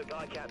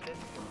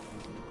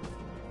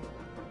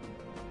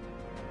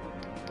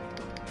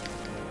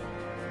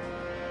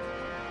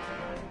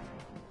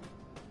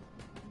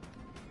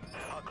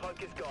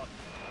is gone.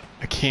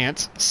 I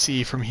can't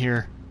see from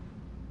here.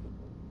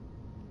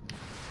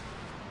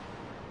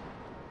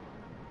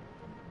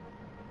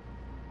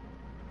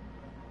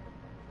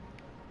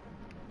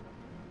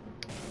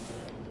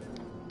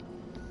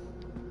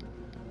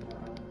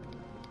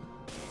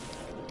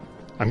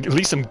 At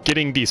least I'm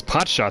getting these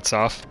pot shots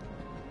off.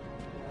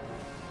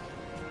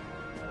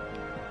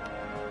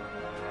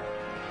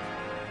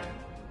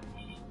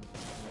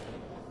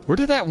 Where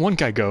did that one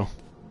guy go?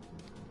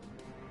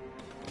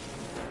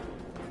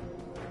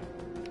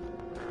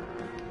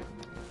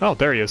 Oh,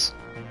 there he is.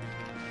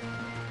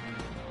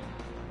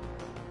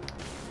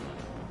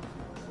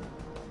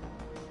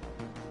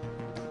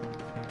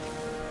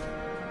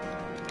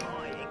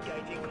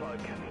 Engaging cloak.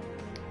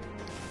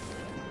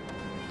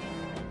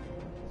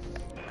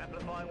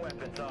 Amplifying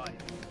weapons, eye.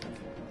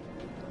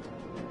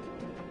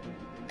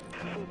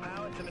 Full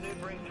power to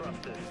maneuvering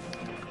thrusters.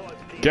 Cloak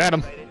Got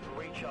him. deactivated,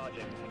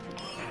 recharging.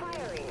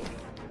 Firing.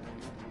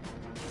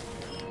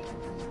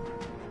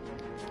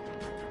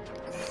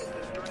 The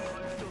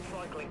Dreadnought still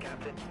cycling,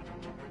 Captain.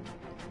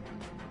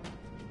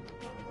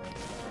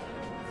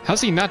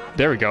 How's he not?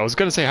 There we go. I was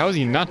gonna say, how is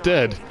he not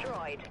dead?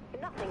 Destroyed.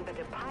 Nothing but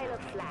a pile of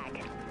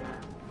slag.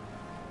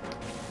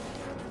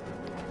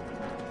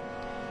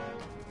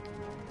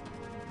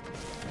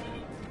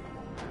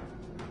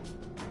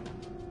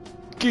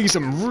 Getting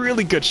some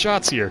really good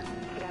shots here.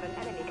 Got an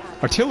enemy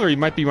contact. Artillery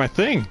might be my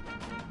thing.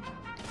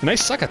 And I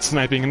suck at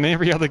sniping in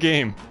every other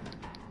game.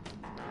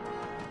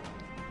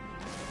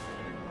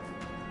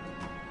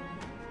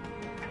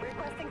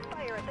 Requesting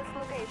fire at this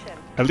location.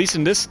 At least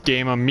in this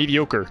game, I'm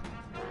mediocre.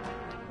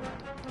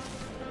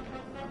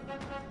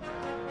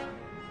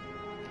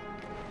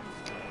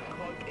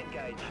 Cloak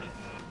engaged.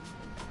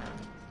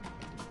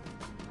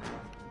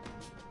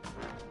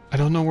 I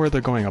don't know where they're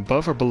going,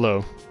 above or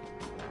below. Power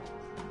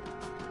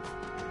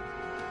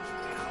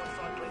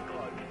cycling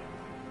cloak.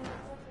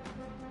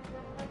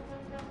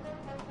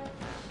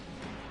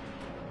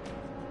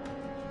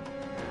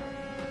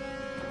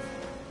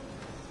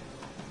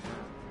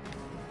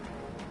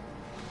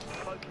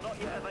 Cloak not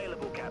yet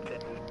available, Captain.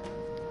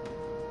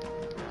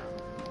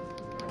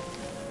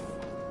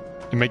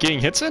 Am I getting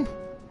hits in?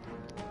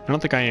 I don't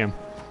think I am.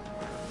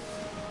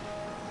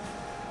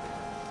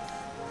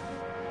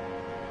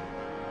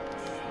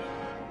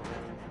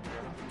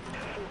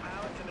 Full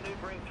power to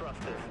maneuvering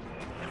thrusters.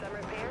 Some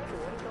repairs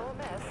wouldn't go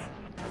amiss.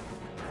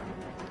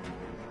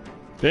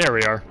 There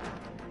we are.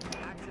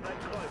 Activate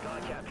cloak,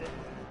 eye Captain.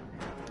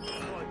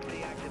 Cloak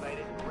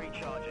deactivated,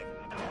 recharging.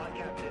 Eye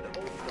Captain,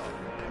 all stop.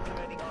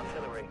 Activating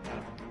artillery.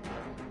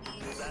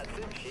 That's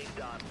it, she's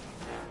done.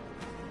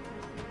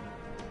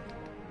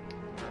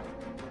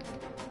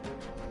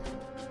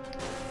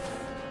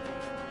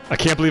 I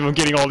can't believe I'm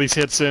getting all these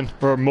hits in.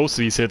 Or most of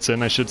these hits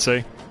in, I should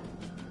say.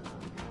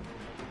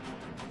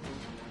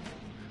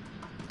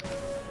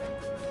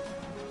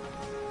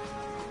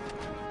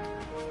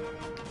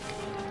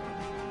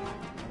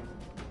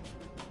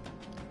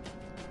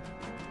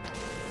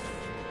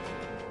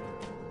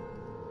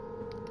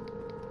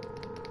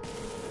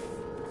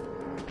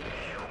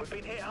 We've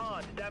been hit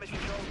hard. Damage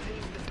control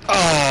team.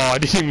 Oh, I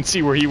didn't even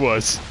see where he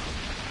was.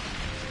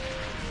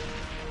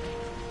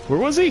 Where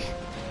was he?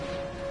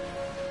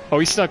 Oh,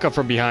 he snuck up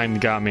from behind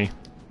and got me.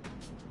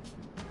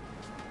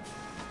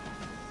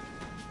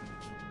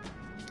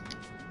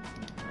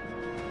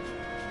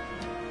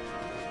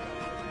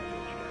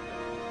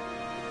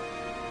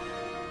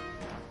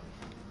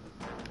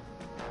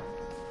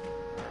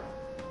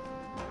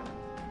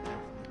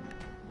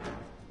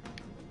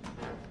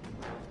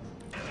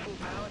 Full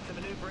power to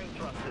maneuvering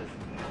thrusters.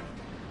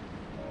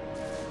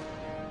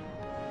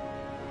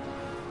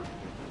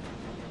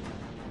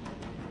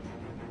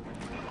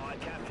 Eye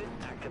Captain,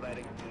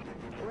 activating.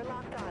 We're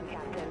locked on,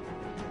 Captain.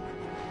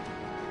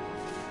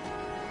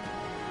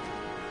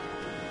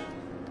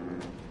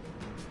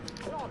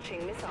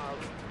 Launching missiles.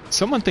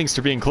 Someone thinks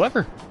they're being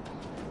clever.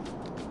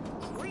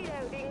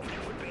 Reloading.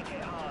 We've been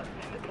hit hard.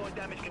 Deploy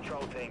damage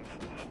control teams.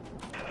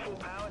 Full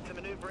power to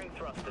maneuvering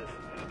thrusters.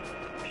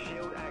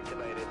 Shield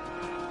activated.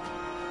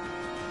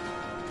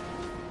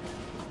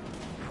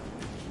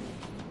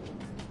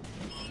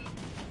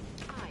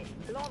 Aye.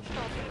 Launch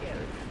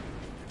torpedoes.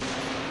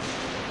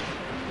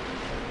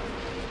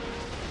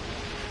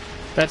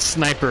 That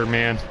sniper,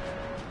 man.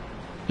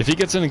 If he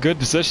gets in a good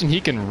position, he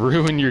can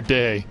ruin your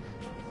day.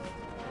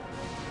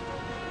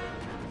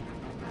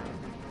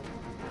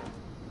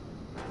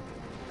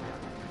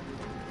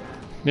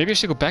 Maybe I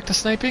should go back to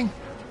sniping?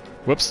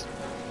 Whoops.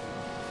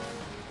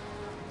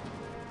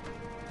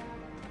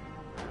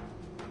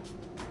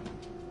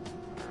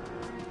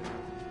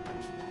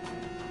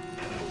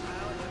 Full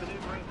power to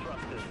maneuvering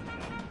thrusters.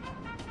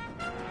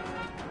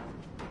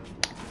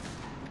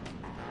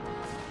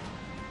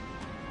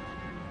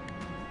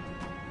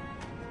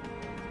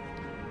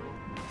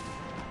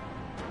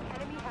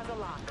 Enemy has a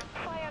lock.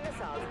 Fire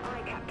missiles.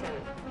 Aye, Captain.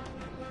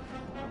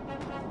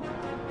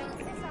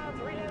 Missiles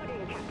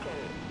reloading,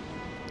 Captain.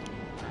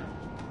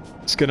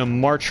 Just gonna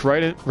march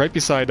right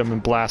beside him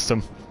and blast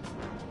him.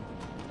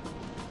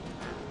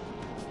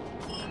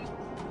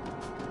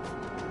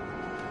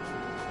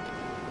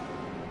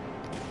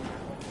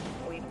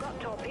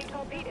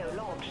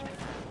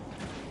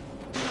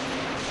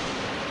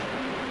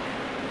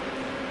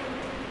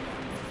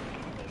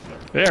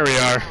 There we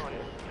are.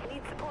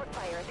 Need support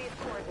fire at these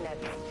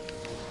coordinates.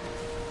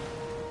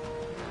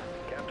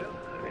 Captain,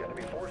 the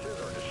enemy forces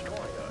are destroying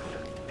us.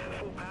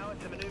 Full power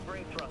to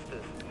maneuvering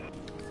thrusters.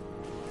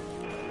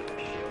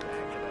 Shield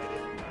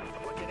activated.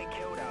 We're getting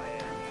killed out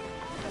here.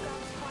 All the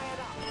guns fired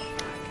up.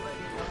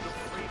 Activating level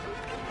 3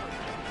 boost.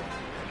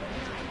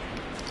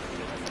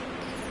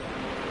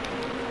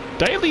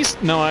 Did I at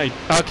least... No,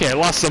 okay, I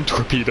lost some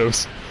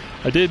torpedoes.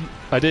 I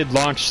did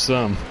launch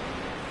some.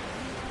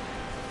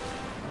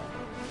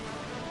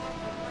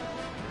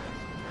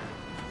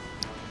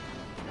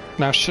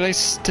 Now, should I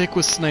stick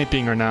with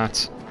sniping or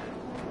not?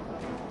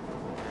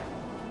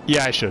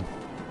 Yeah, I should.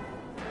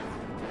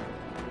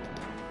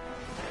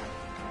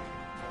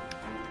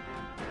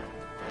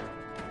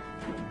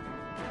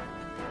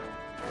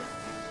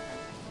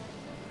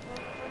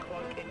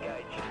 Cloak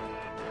engaged.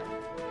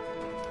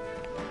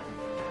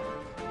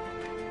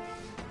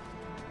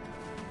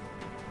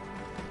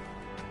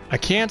 I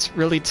can't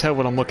really tell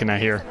what I'm looking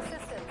at here. Some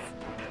assistance.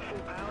 Full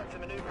power to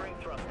maneuvering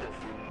thrusters.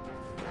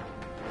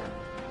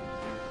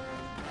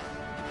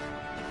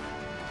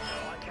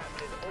 Allied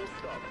captain, all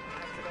stop.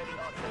 Activating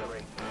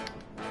artillery.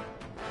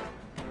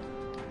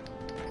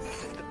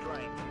 System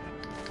drained.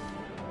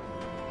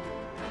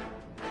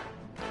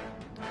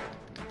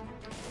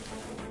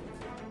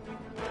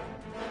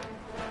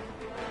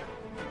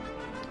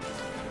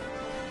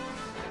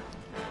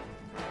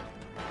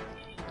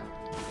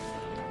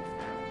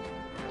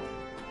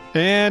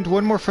 And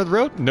one more for the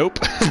road? Nope.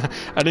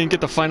 I didn't get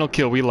the final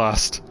kill. We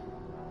lost.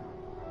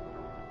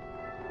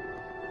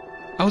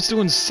 I was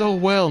doing so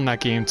well in that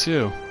game,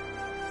 too.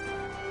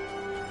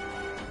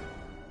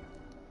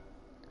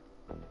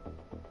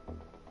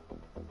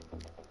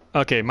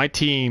 Okay, my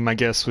team, I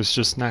guess, was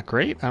just not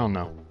great? I don't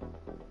know.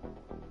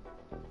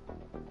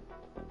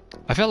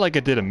 I felt like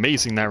I did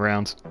amazing that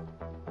round.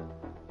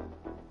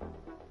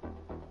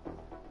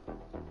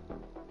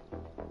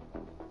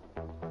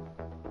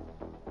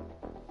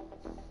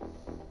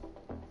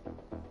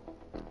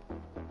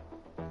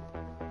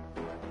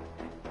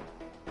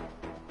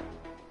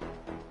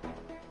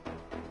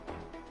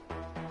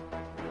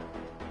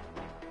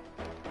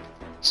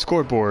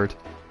 Scoreboard.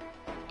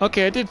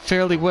 Okay, I did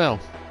fairly well.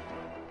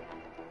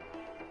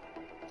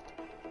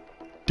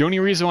 The only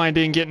reason why I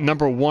didn't get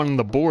number 1 on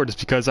the board is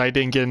because I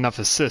didn't get enough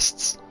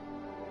assists.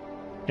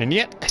 And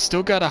yet, I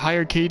still got a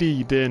higher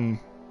KD than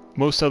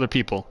most other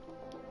people.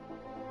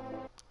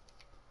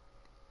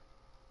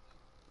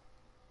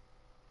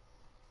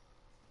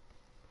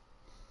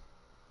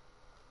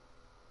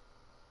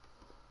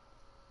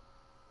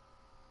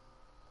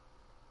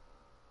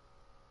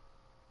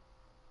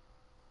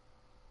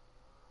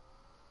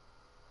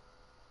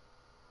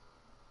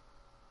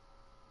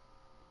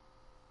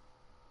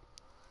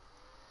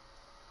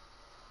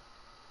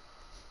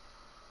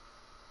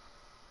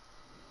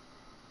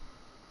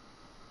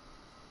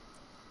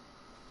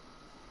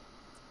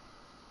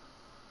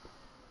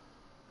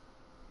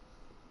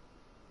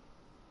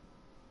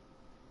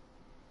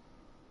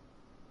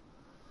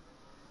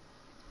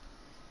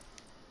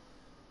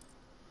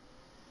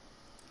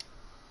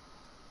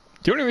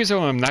 The only reason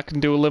why I'm not going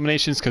to do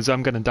eliminations is because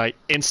I'm going to die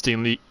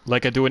instantly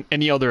like I do in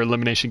any other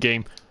elimination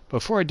game.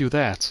 Before I do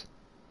that...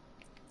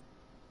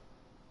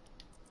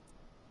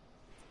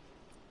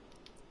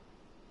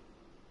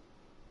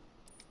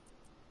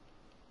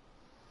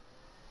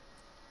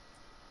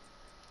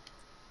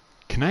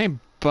 Can I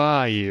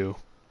buy you?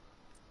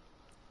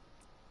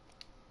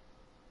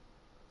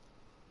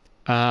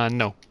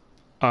 No.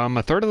 I'm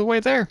a third of the way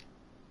there.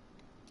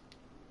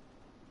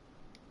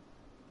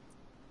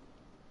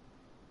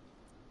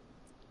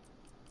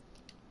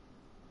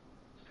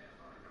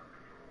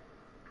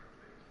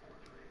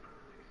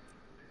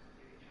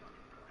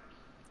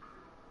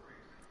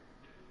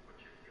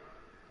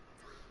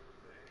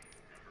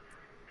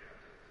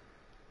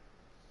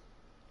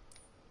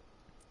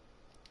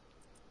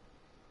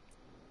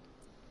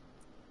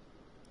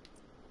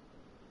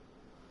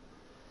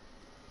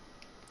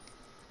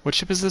 What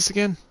ship is this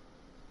again?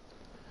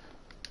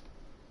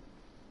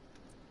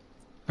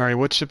 Alright,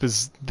 what ship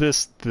is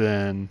this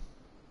then?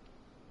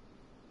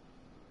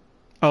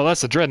 Oh,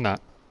 that's a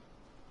Dreadnought.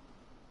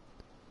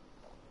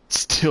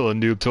 Still a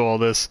noob to all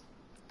this.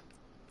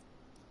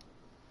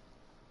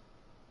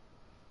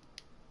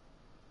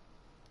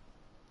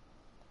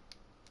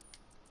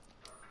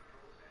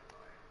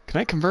 Can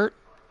I convert?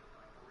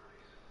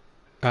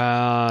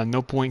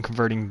 No point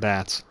converting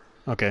that.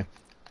 Okay.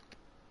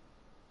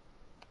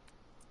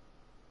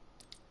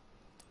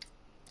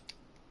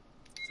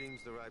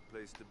 Seems the right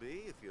place to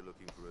be if you're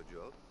looking for a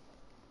job.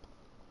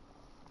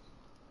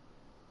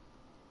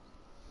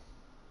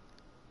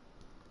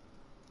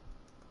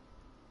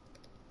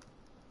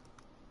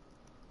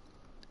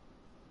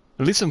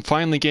 At least I'm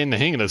finally getting the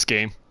hang of this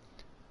game.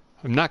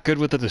 I'm not good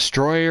with a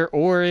destroyer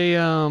or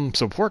a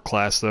support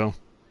class though.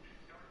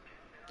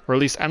 Or at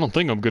least I don't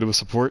think I'm good with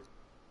support.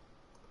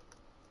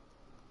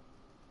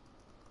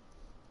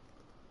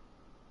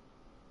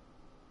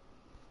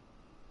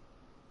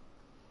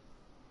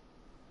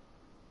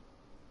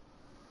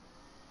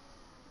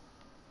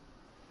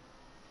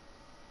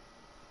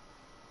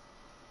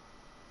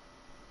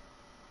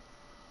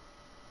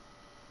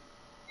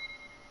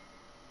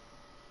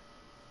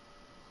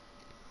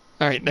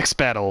 Alright, next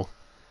battle.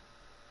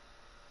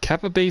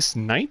 Kappa Base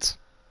Knight?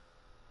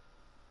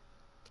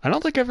 I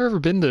don't think I've ever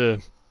been to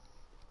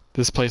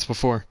this place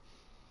before.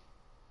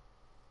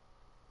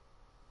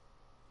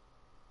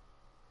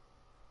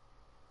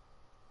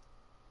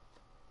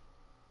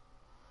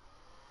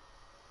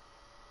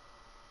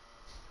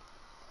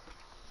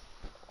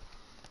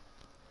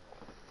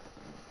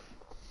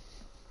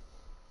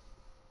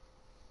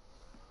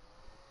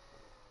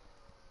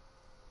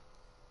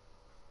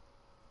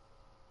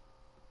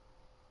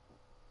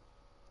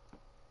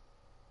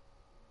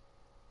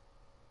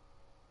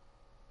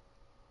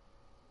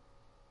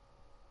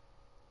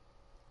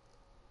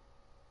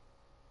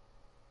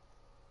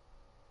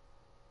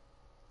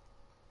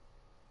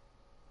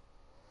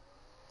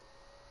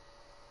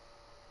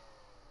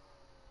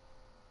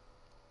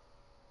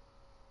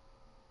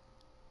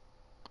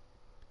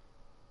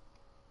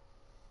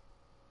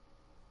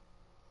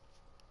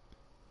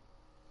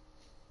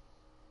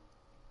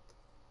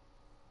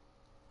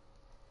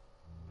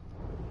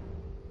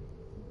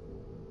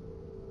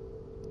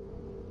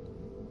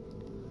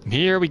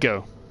 Here we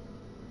go.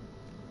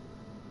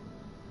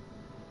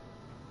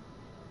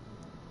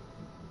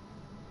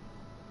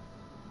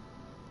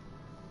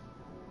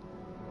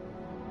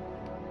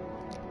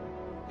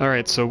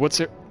 Alright, so what's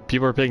it?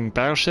 People are picking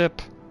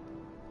battleship,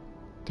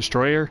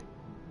 destroyer,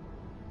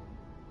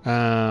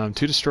 2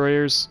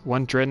 destroyers,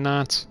 1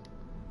 dreadnought.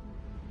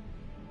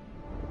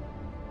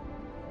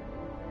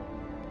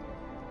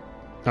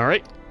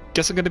 Alright,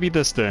 guess I'm gonna be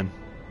this then.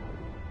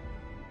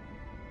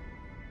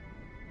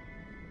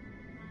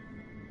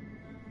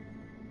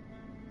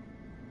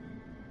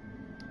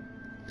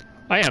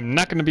 I am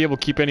not gonna be able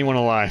to keep anyone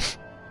alive.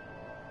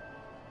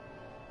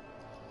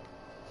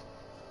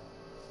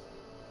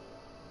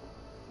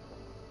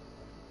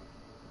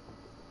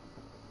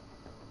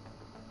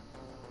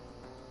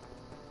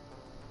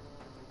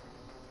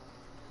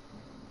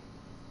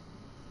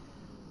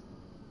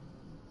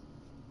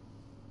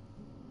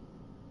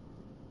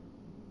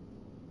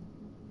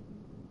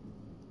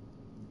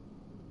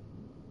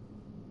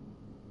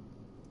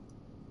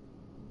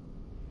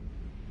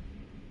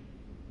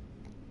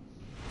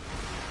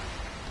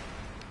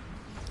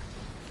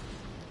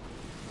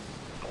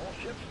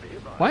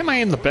 Why am I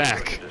in the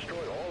back?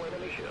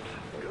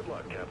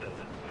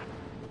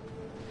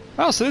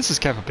 Oh, so this is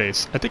Kappa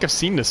Base. I think I've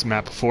seen this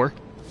map before.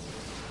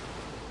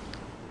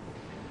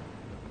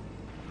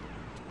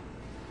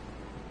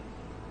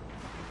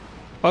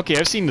 Okay,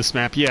 I've seen this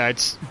map. Yeah, I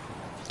just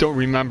don't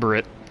remember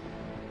it.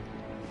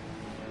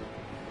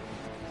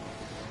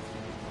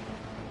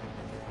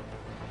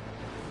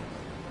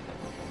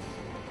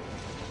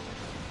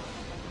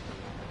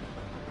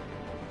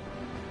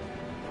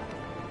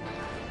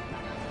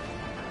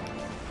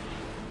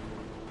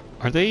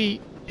 Are they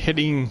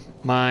hitting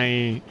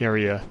my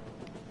area?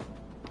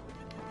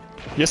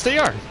 Yes, they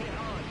are.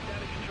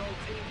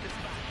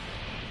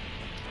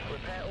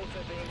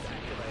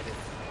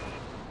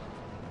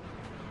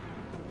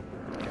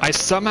 I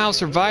somehow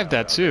survived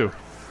that too.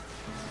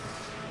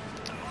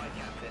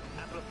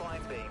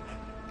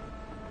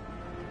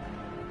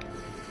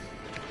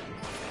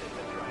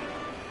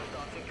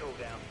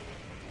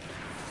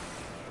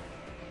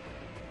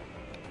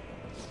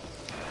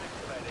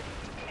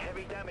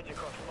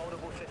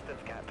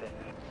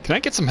 Can I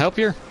get some help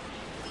here?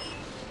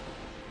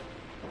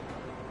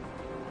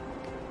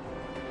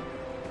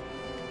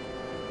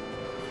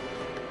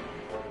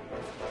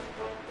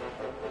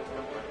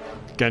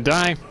 Gonna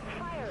die.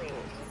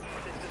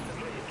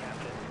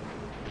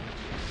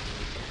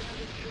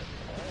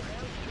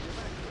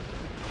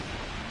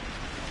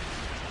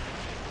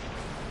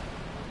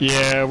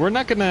 Yeah, we're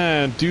not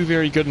gonna do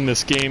very good in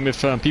this game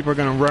if people are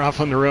gonna run off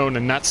on their own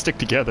and not stick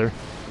together.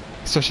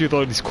 Especially with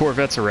all these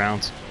Corvettes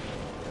around.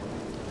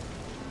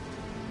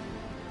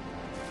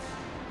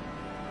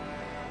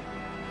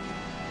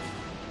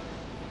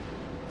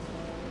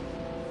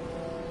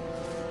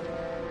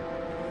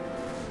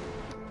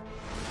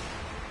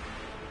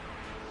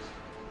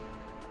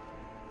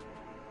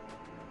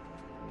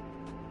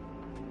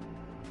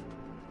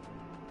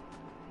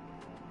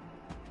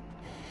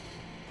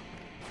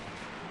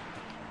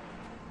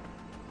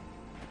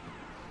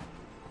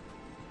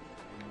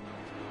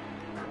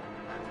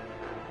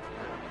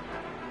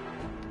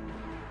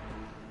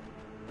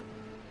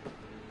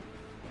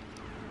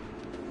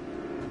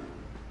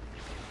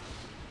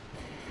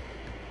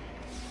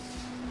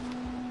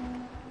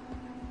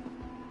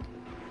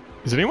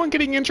 Is anyone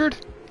getting injured?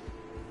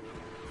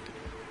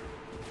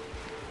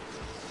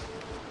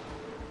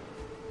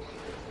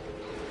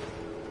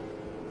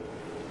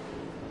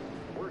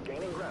 We're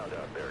gaining ground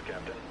out there,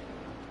 Captain.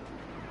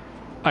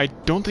 I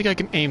don't think I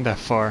can aim that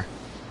far.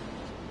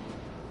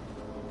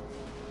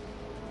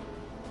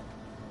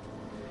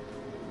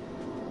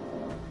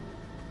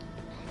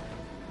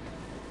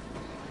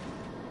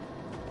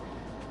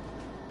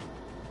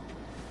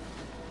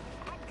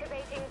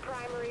 Activating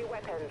primary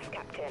weapons,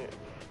 Captain.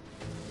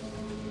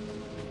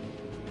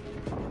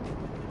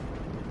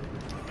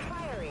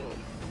 Firing.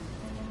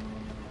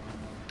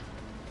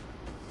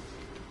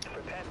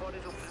 Prepare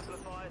bodies will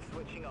amplify, switch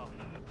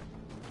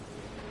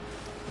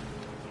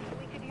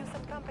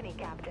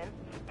Captain.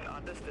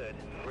 Understood.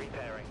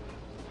 Repairing.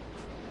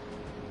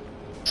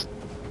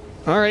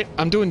 Alright,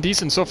 I'm doing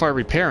decent so far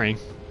repairing.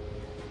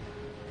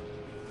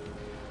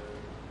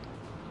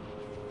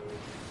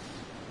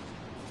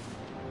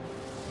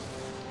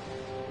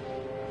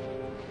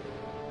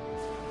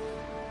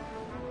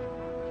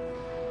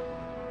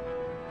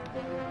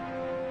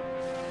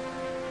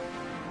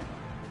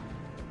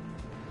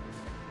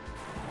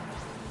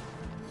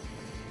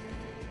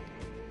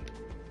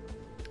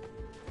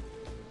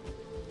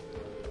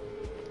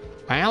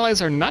 My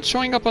allies are not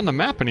showing up on the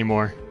map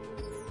anymore,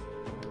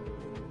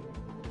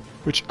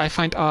 which I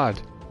find odd.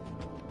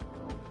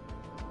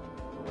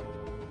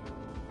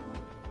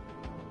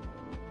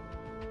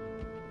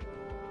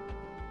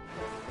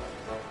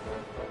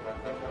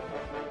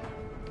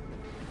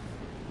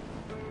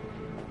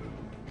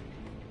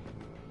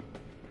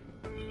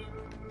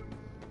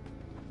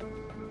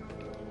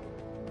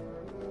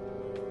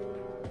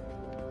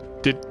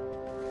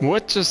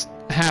 What just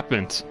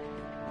happened?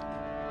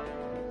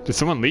 Did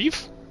someone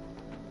leave?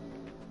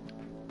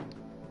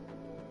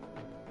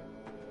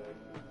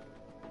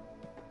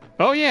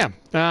 Oh yeah,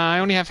 I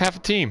only have half a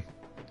team.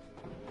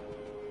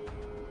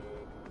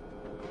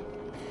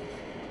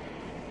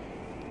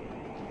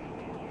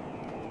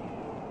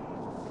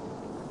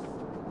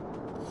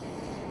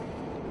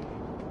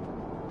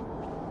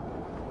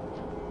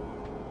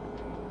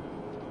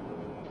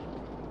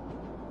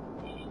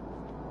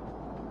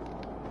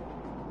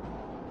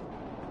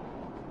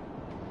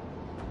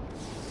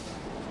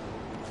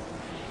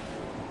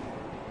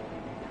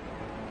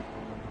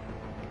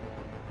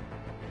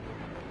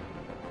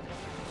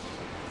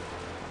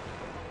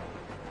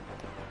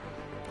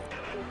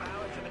 Full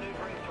power to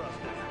maneuvering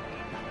thrusters.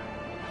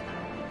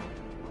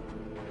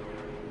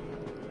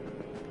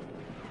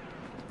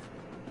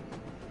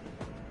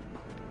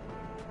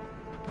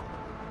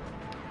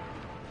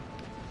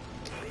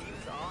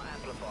 Beams are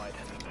amplified.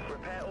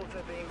 Repair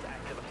auto beams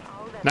activated.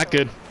 All vessels. Not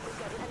good. We've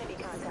got enemy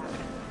contact.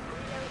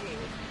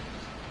 Reloading.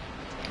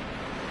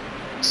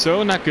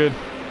 So not good.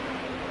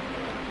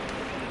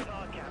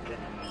 Hard Captain.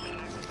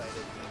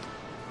 Activated.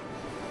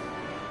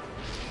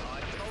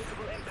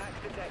 Multiple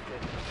impacts detected.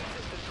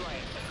 System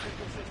drain.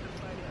 Critical system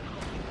failure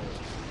across the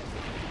board.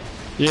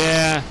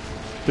 Yeah,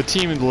 the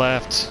team had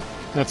left.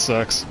 That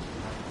sucks.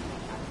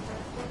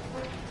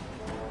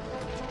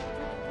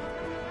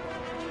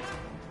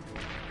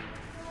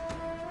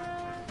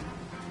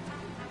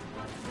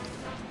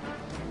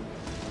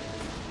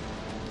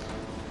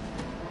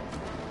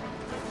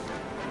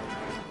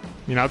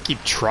 I mean, I'll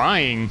keep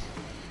trying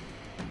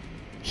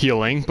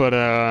healing, but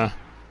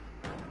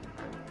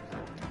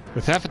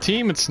with half a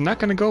team, it's not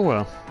gonna go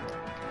well.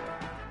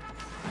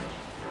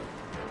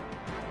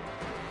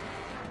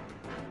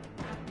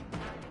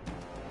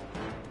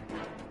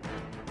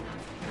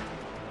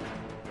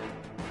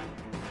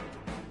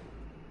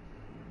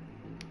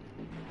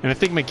 And I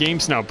think my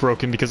game's now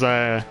broken because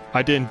I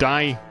didn't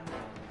die.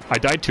 I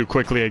died too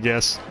quickly, I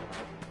guess.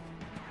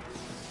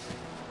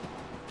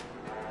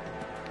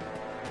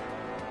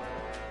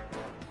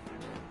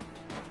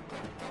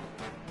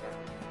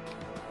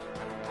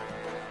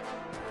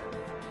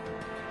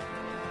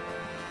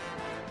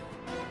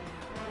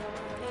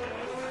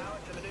 Full power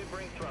to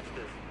maneuvering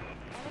thrusters.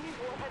 Enemy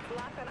warheads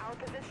locked on our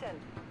position.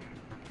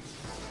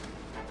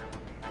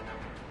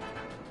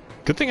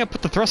 Good thing I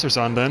put the thrusters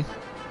on then.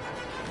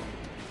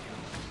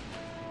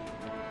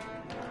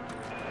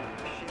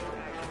 Shield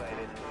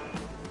activated.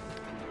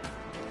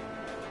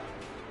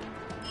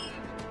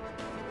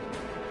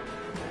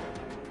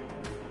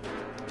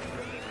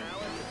 Bringing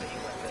power to B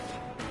weapon.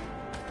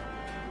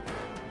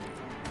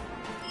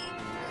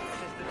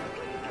 System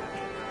completed,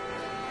 Captain.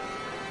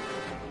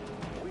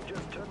 We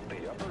just took the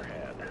upper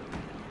hand.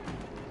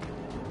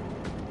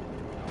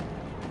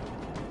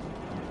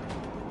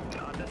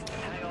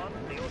 Hang on,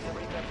 the auto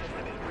recap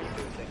system is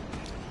rebooting.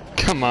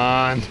 Come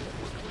on.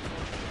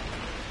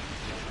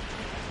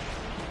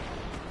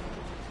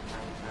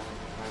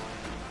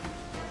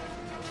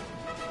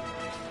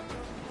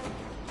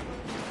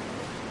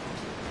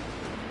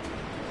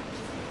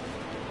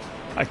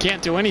 I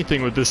can't do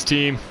anything with this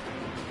team.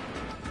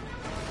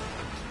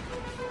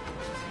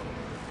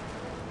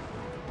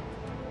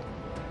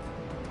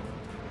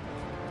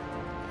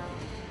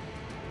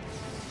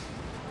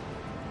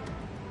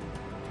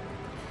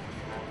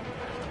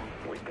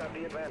 We've got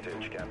the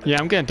advantage, Captain. Yeah,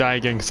 I'm gonna die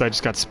again because I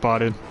just got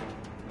spotted.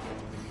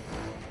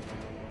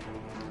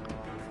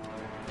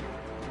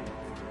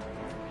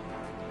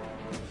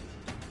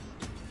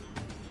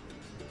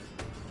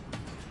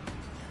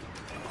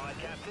 Allied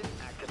Captain,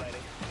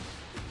 activating.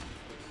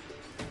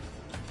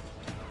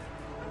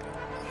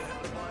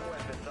 Supplying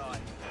weapons, aye.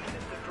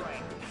 System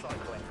drain,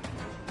 cycling.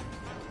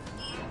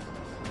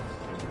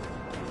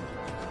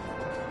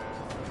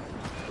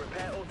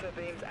 Repair auto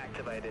beams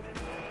activated.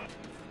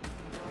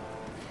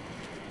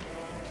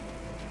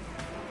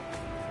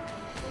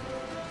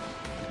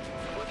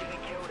 We're getting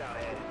killed out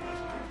here.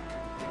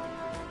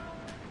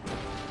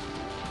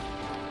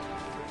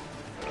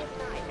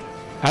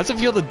 How's it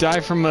feel to die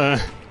from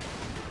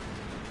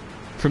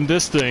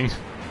this thing?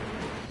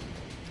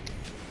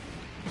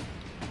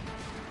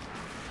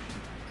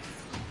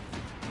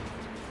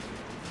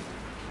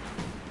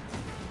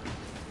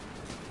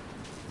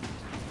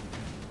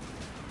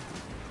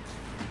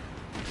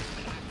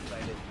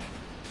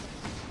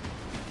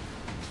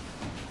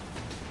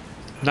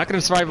 Not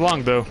gonna survive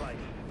long though.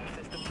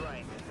 System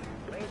drained.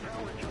 Main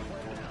power just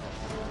went down.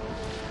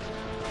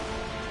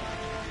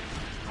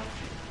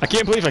 I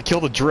can't believe I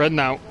killed a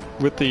Dreadnought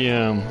with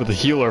the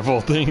healer of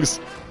all things.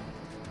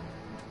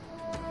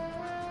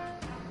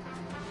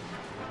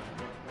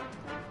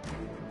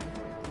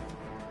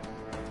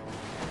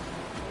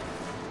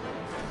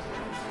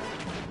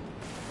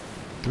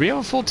 Do we have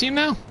a full team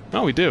now?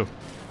 Oh, we do.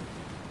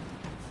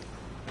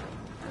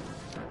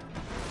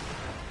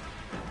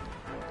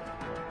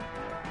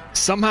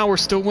 Somehow we're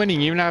still winning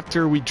even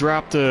after we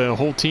dropped a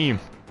whole team.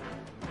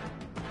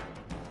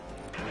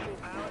 Full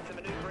power to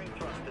maneuvering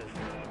thrusters.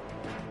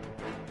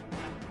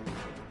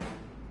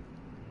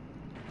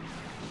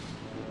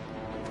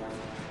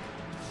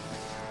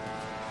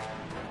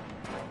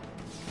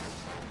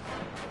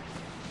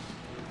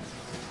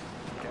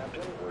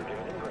 Captain, we're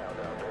gaining ground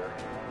out there.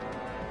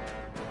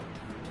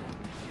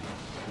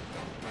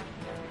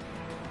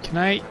 Can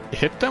I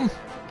hit them?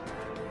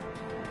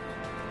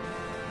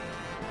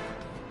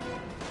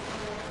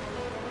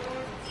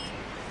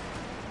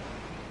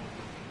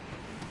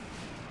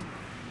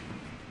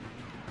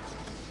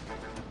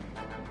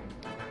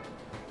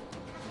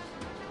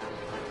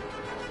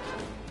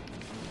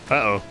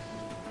 Uh-oh.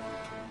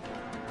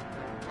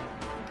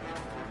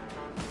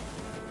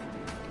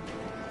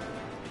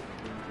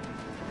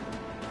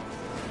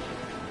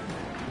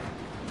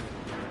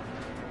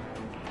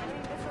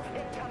 Enemy missiles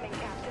incoming,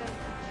 Captain.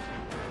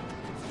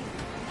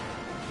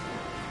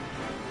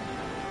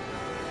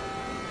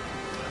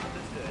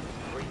 Understood.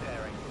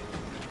 Repairing.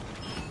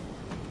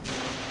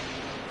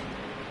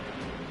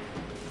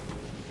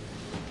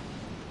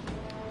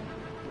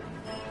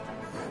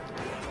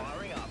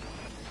 Firing up.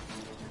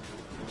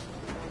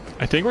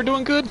 I think we're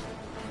doing good.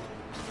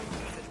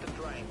 System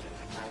drained.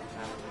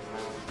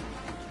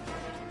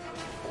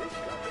 We've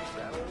got this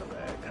battle in the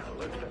bag.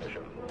 Let's finish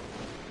him.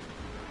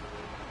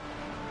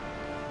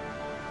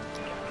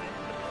 Captain,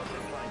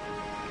 departure flight.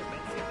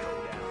 Commencing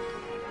cooldown.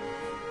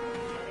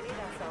 Enemy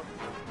vessel.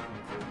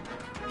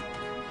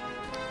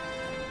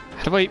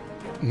 How do I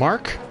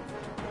mark?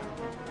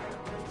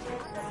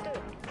 Understood.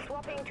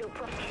 Swapping to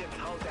pro. Ships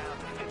hull down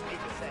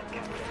 50%,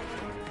 Captain.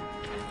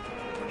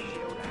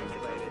 Shield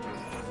activated.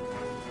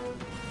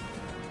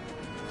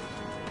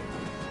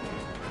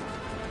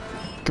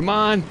 Come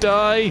on,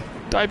 die!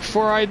 Die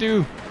before I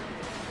do!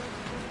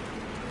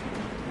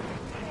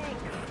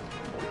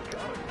 We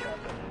got it,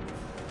 Captain.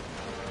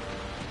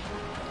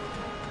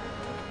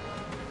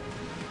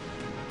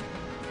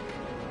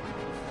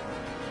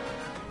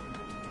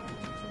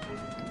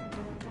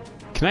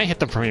 Can I hit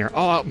them from here?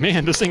 Oh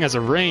man, this thing has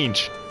a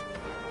range.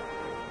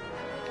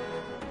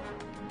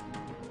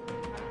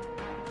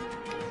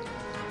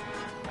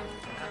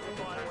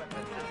 Amplifier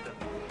weapon system.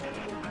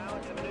 Full power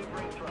to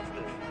maneuvering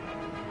thrusters.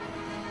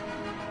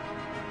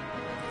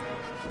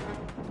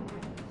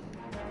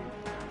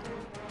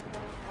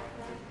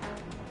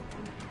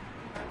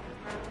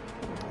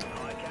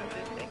 Hi, Captain.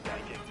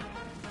 Engaging.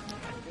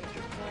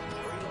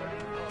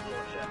 Reloading pod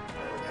launcher.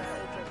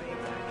 Ultra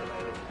beams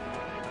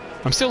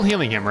activated. I'm still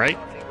healing him, right?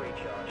 Starting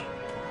recharge.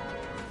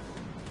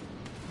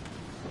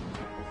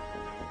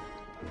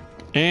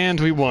 And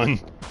we won.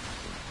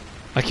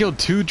 I killed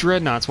 2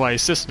 Dreadnoughts while I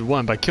assisted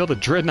 1, but I killed a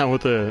Dreadnought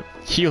with a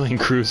healing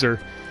cruiser.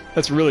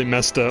 That's really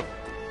messed up.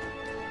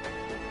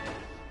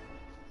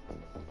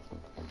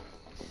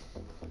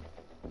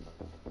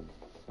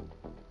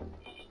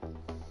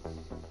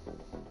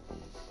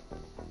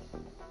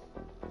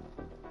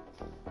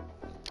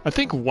 I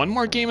think one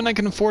more game and I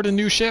can afford a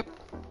new ship.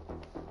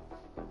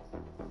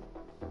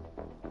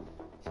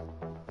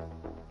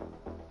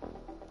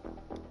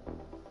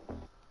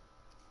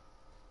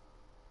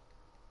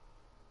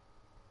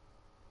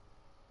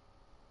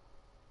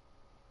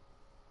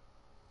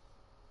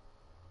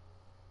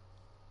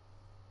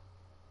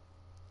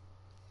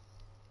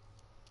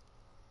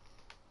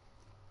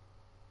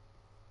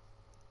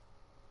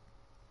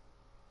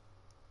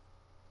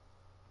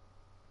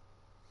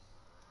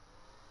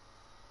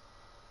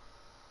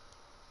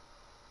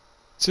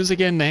 As soon as I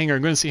get in the hangar,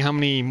 I'm going to see how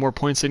many more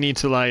points I need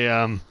till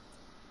I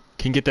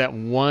can get that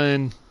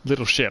one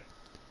little ship.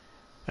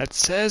 That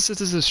says it's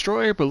a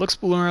destroyer, but looks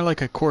more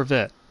like a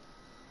corvette.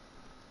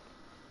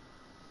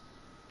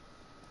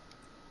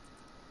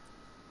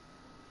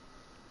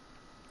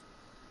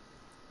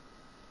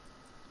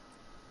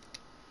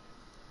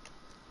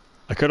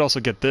 I could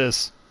also get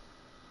this.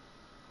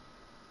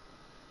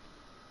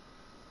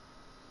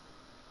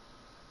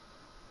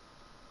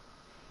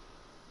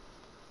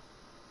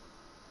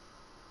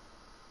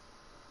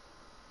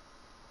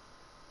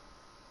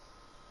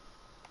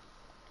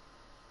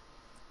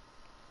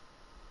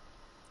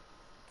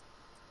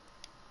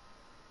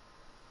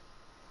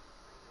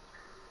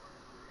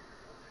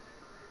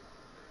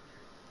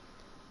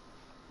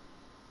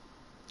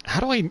 How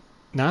do I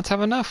not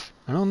have enough?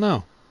 I don't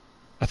know.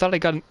 I thought I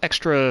got an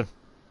extra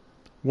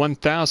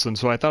 1,000,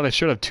 so I thought I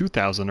should have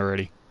 2,000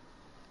 already.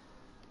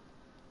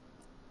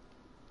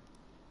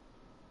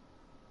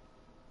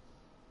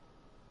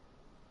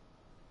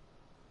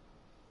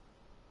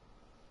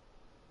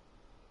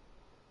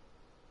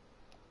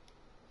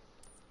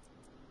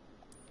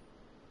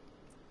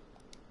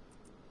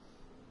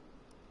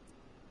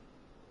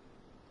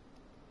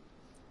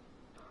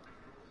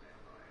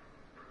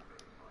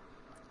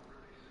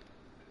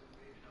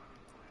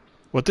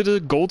 What did the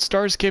gold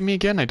stars give me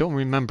again? I don't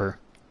remember.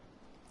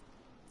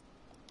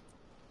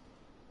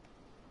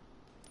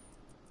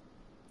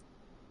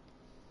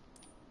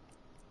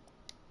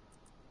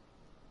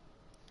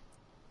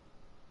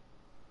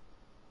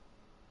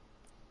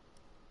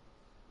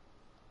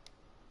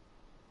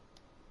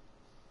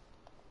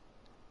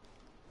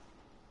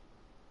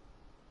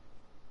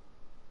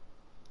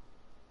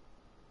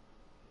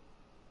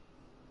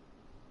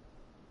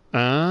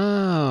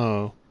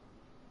 Oh.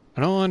 I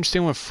don't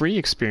understand what free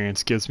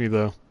experience gives me,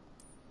 though.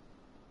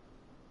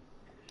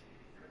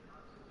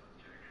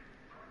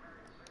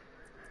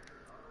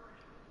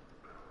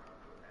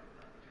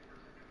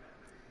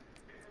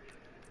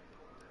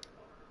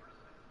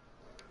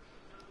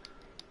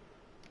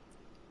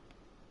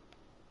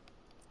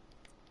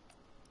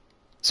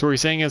 So what you're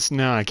saying is,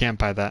 no, I can't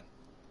buy that.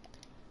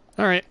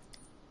 Alright.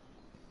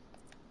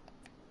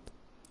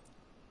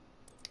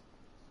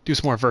 Do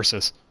some more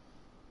verses.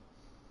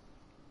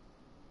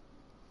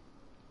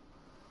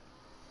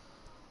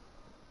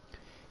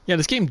 Yeah,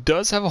 this game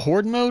does have a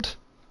horde mode.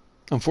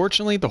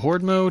 Unfortunately, the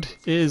horde mode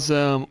is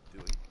only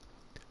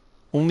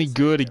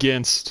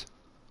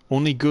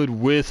good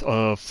with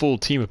a full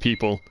team of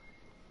people.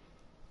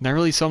 Not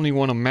really something you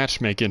want to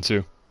matchmake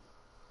into.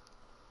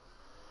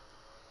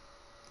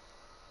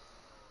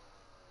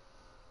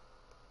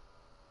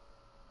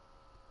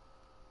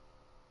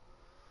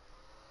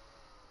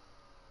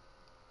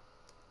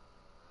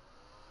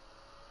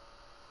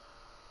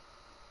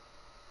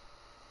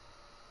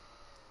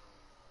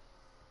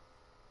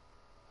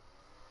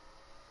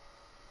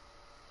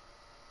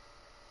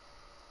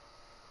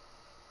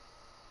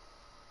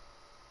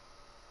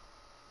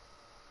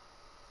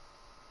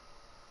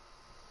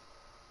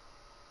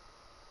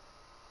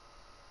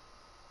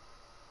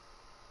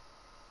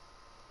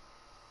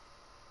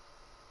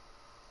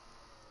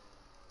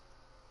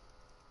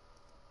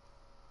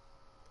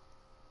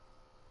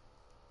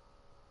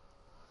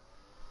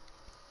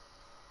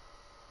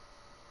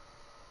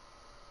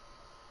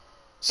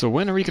 So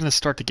when are we going to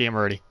start the game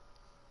already?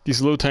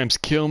 These load times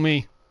kill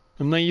me.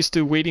 I'm not used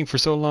to waiting for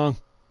so long.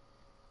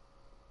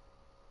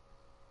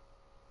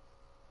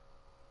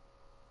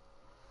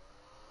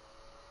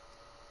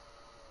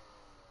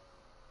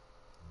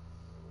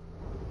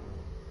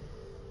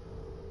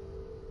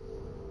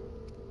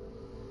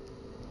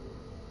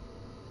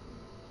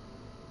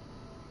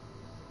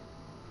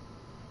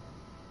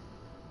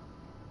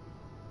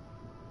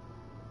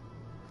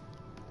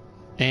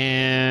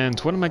 And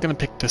what am I going to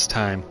pick this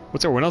time?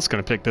 What's everyone else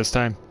going to pick this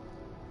time?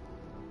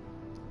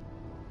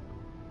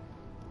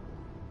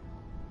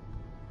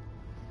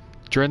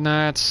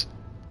 Dreadnoughts,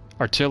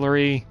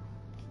 artillery.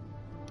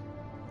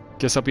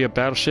 Guess I'll be a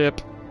battleship.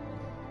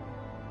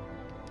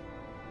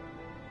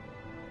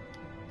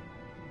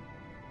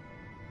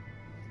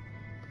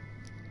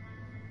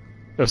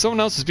 If someone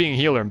else is being a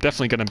healer, I'm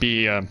definitely going to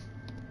be an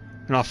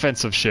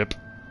offensive ship.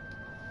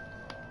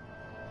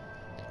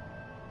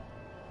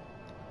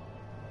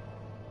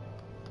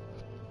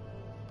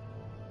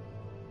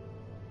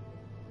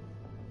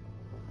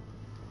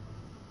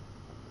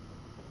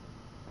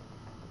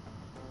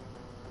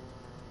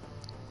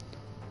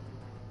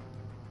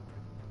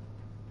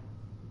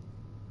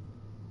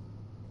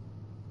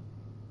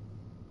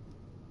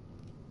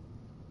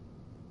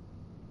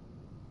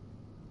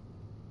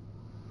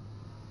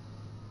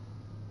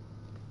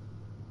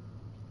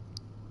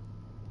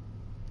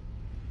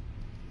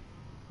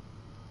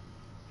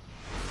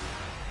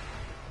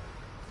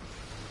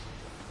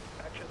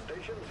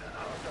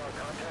 Hostile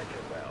contact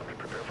inbound.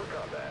 Prepare for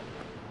combat.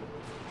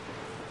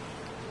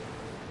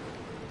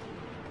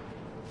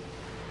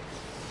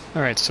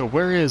 Alright, so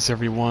where is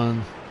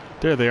everyone?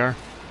 There they are.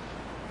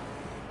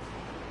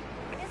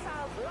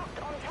 Missiles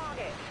locked on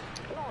target.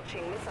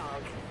 Launching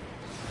missiles.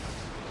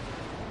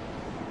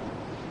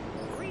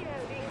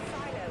 Reloading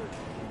silos.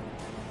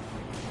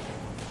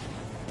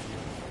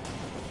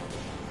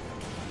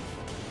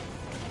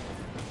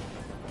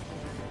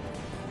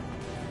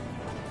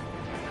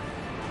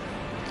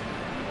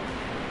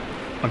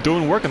 I'm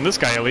doing work on this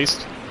guy at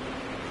least.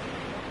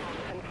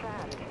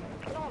 Confirmed.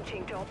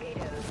 Launching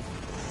torpedoes.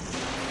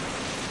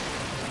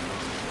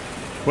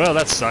 Well,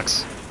 that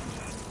sucks.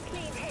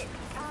 Clean hit.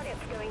 Targets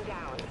going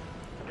down.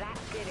 That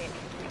did it.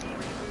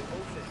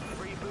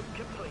 Reboot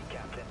complete,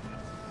 Captain.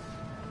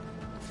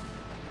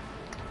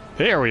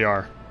 There we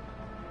are.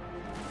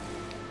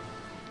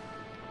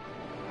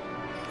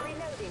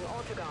 Reloading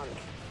autogons.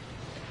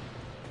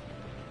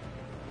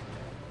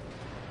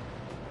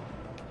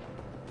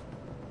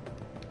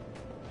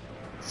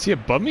 Is he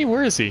above me?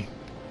 Where is he?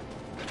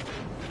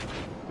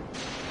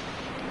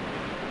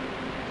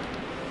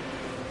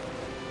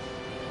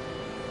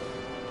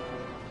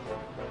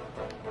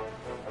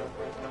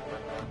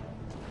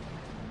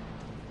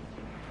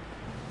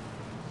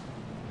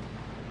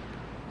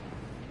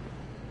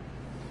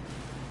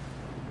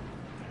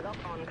 Lock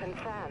on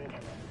confirmed.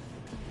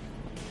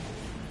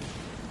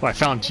 Well, I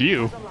found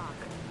you. The lock.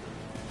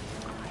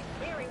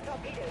 Clearing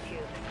torpedo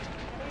tube.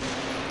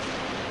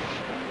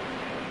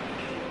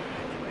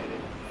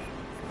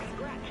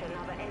 Scratch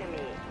another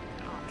enemy.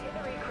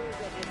 Artillery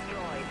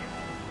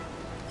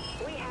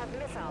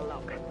missile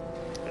lock.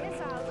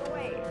 Missiles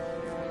away.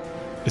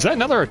 Is that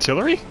another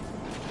artillery?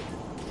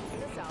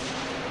 Missile lock.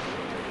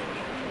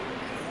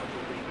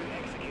 Reboot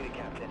executed,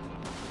 Captain.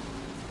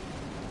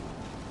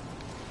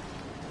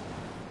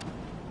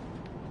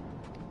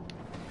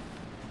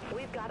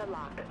 We've got a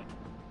lock.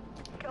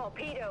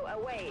 Torpedo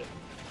away.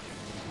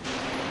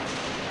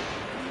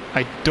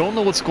 I don't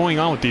know what's going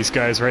on with these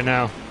guys right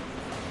now.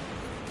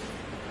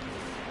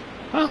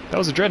 Huh, that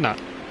was a Dreadnought.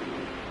 Full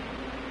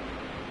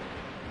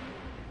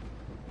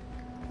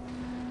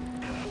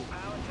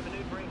power to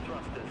maneuvering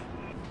thrusters.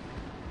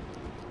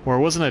 Or it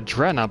wasn't a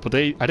Dreadnought, but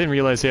I didn't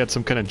realize they had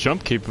some kind of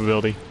jump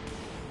capability.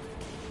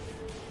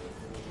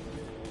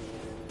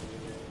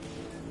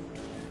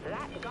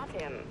 That got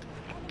him.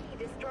 Enemy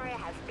destroyer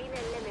has been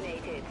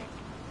eliminated.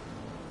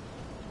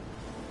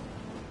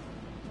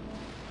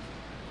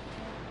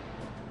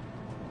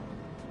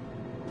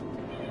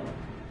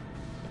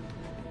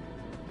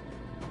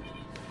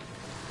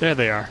 There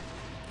they are.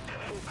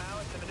 Full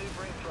power to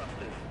maneuvering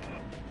thrusters.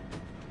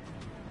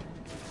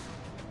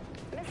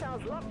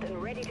 Missiles locked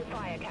and ready to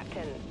fire,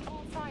 Captain.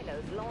 All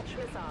silos launch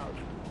missiles.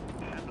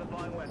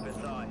 Amplifying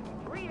weapons, aye.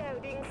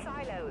 Reloading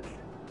silos.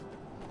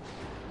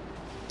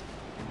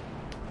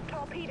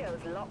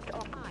 Torpedoes locked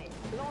off. Aye.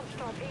 Launch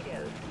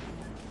torpedoes.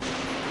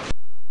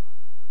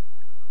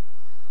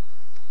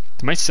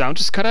 Did my sound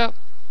just cut out?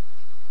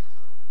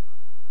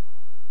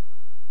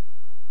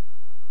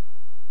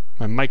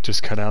 My mic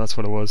just cut out, that's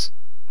what it was.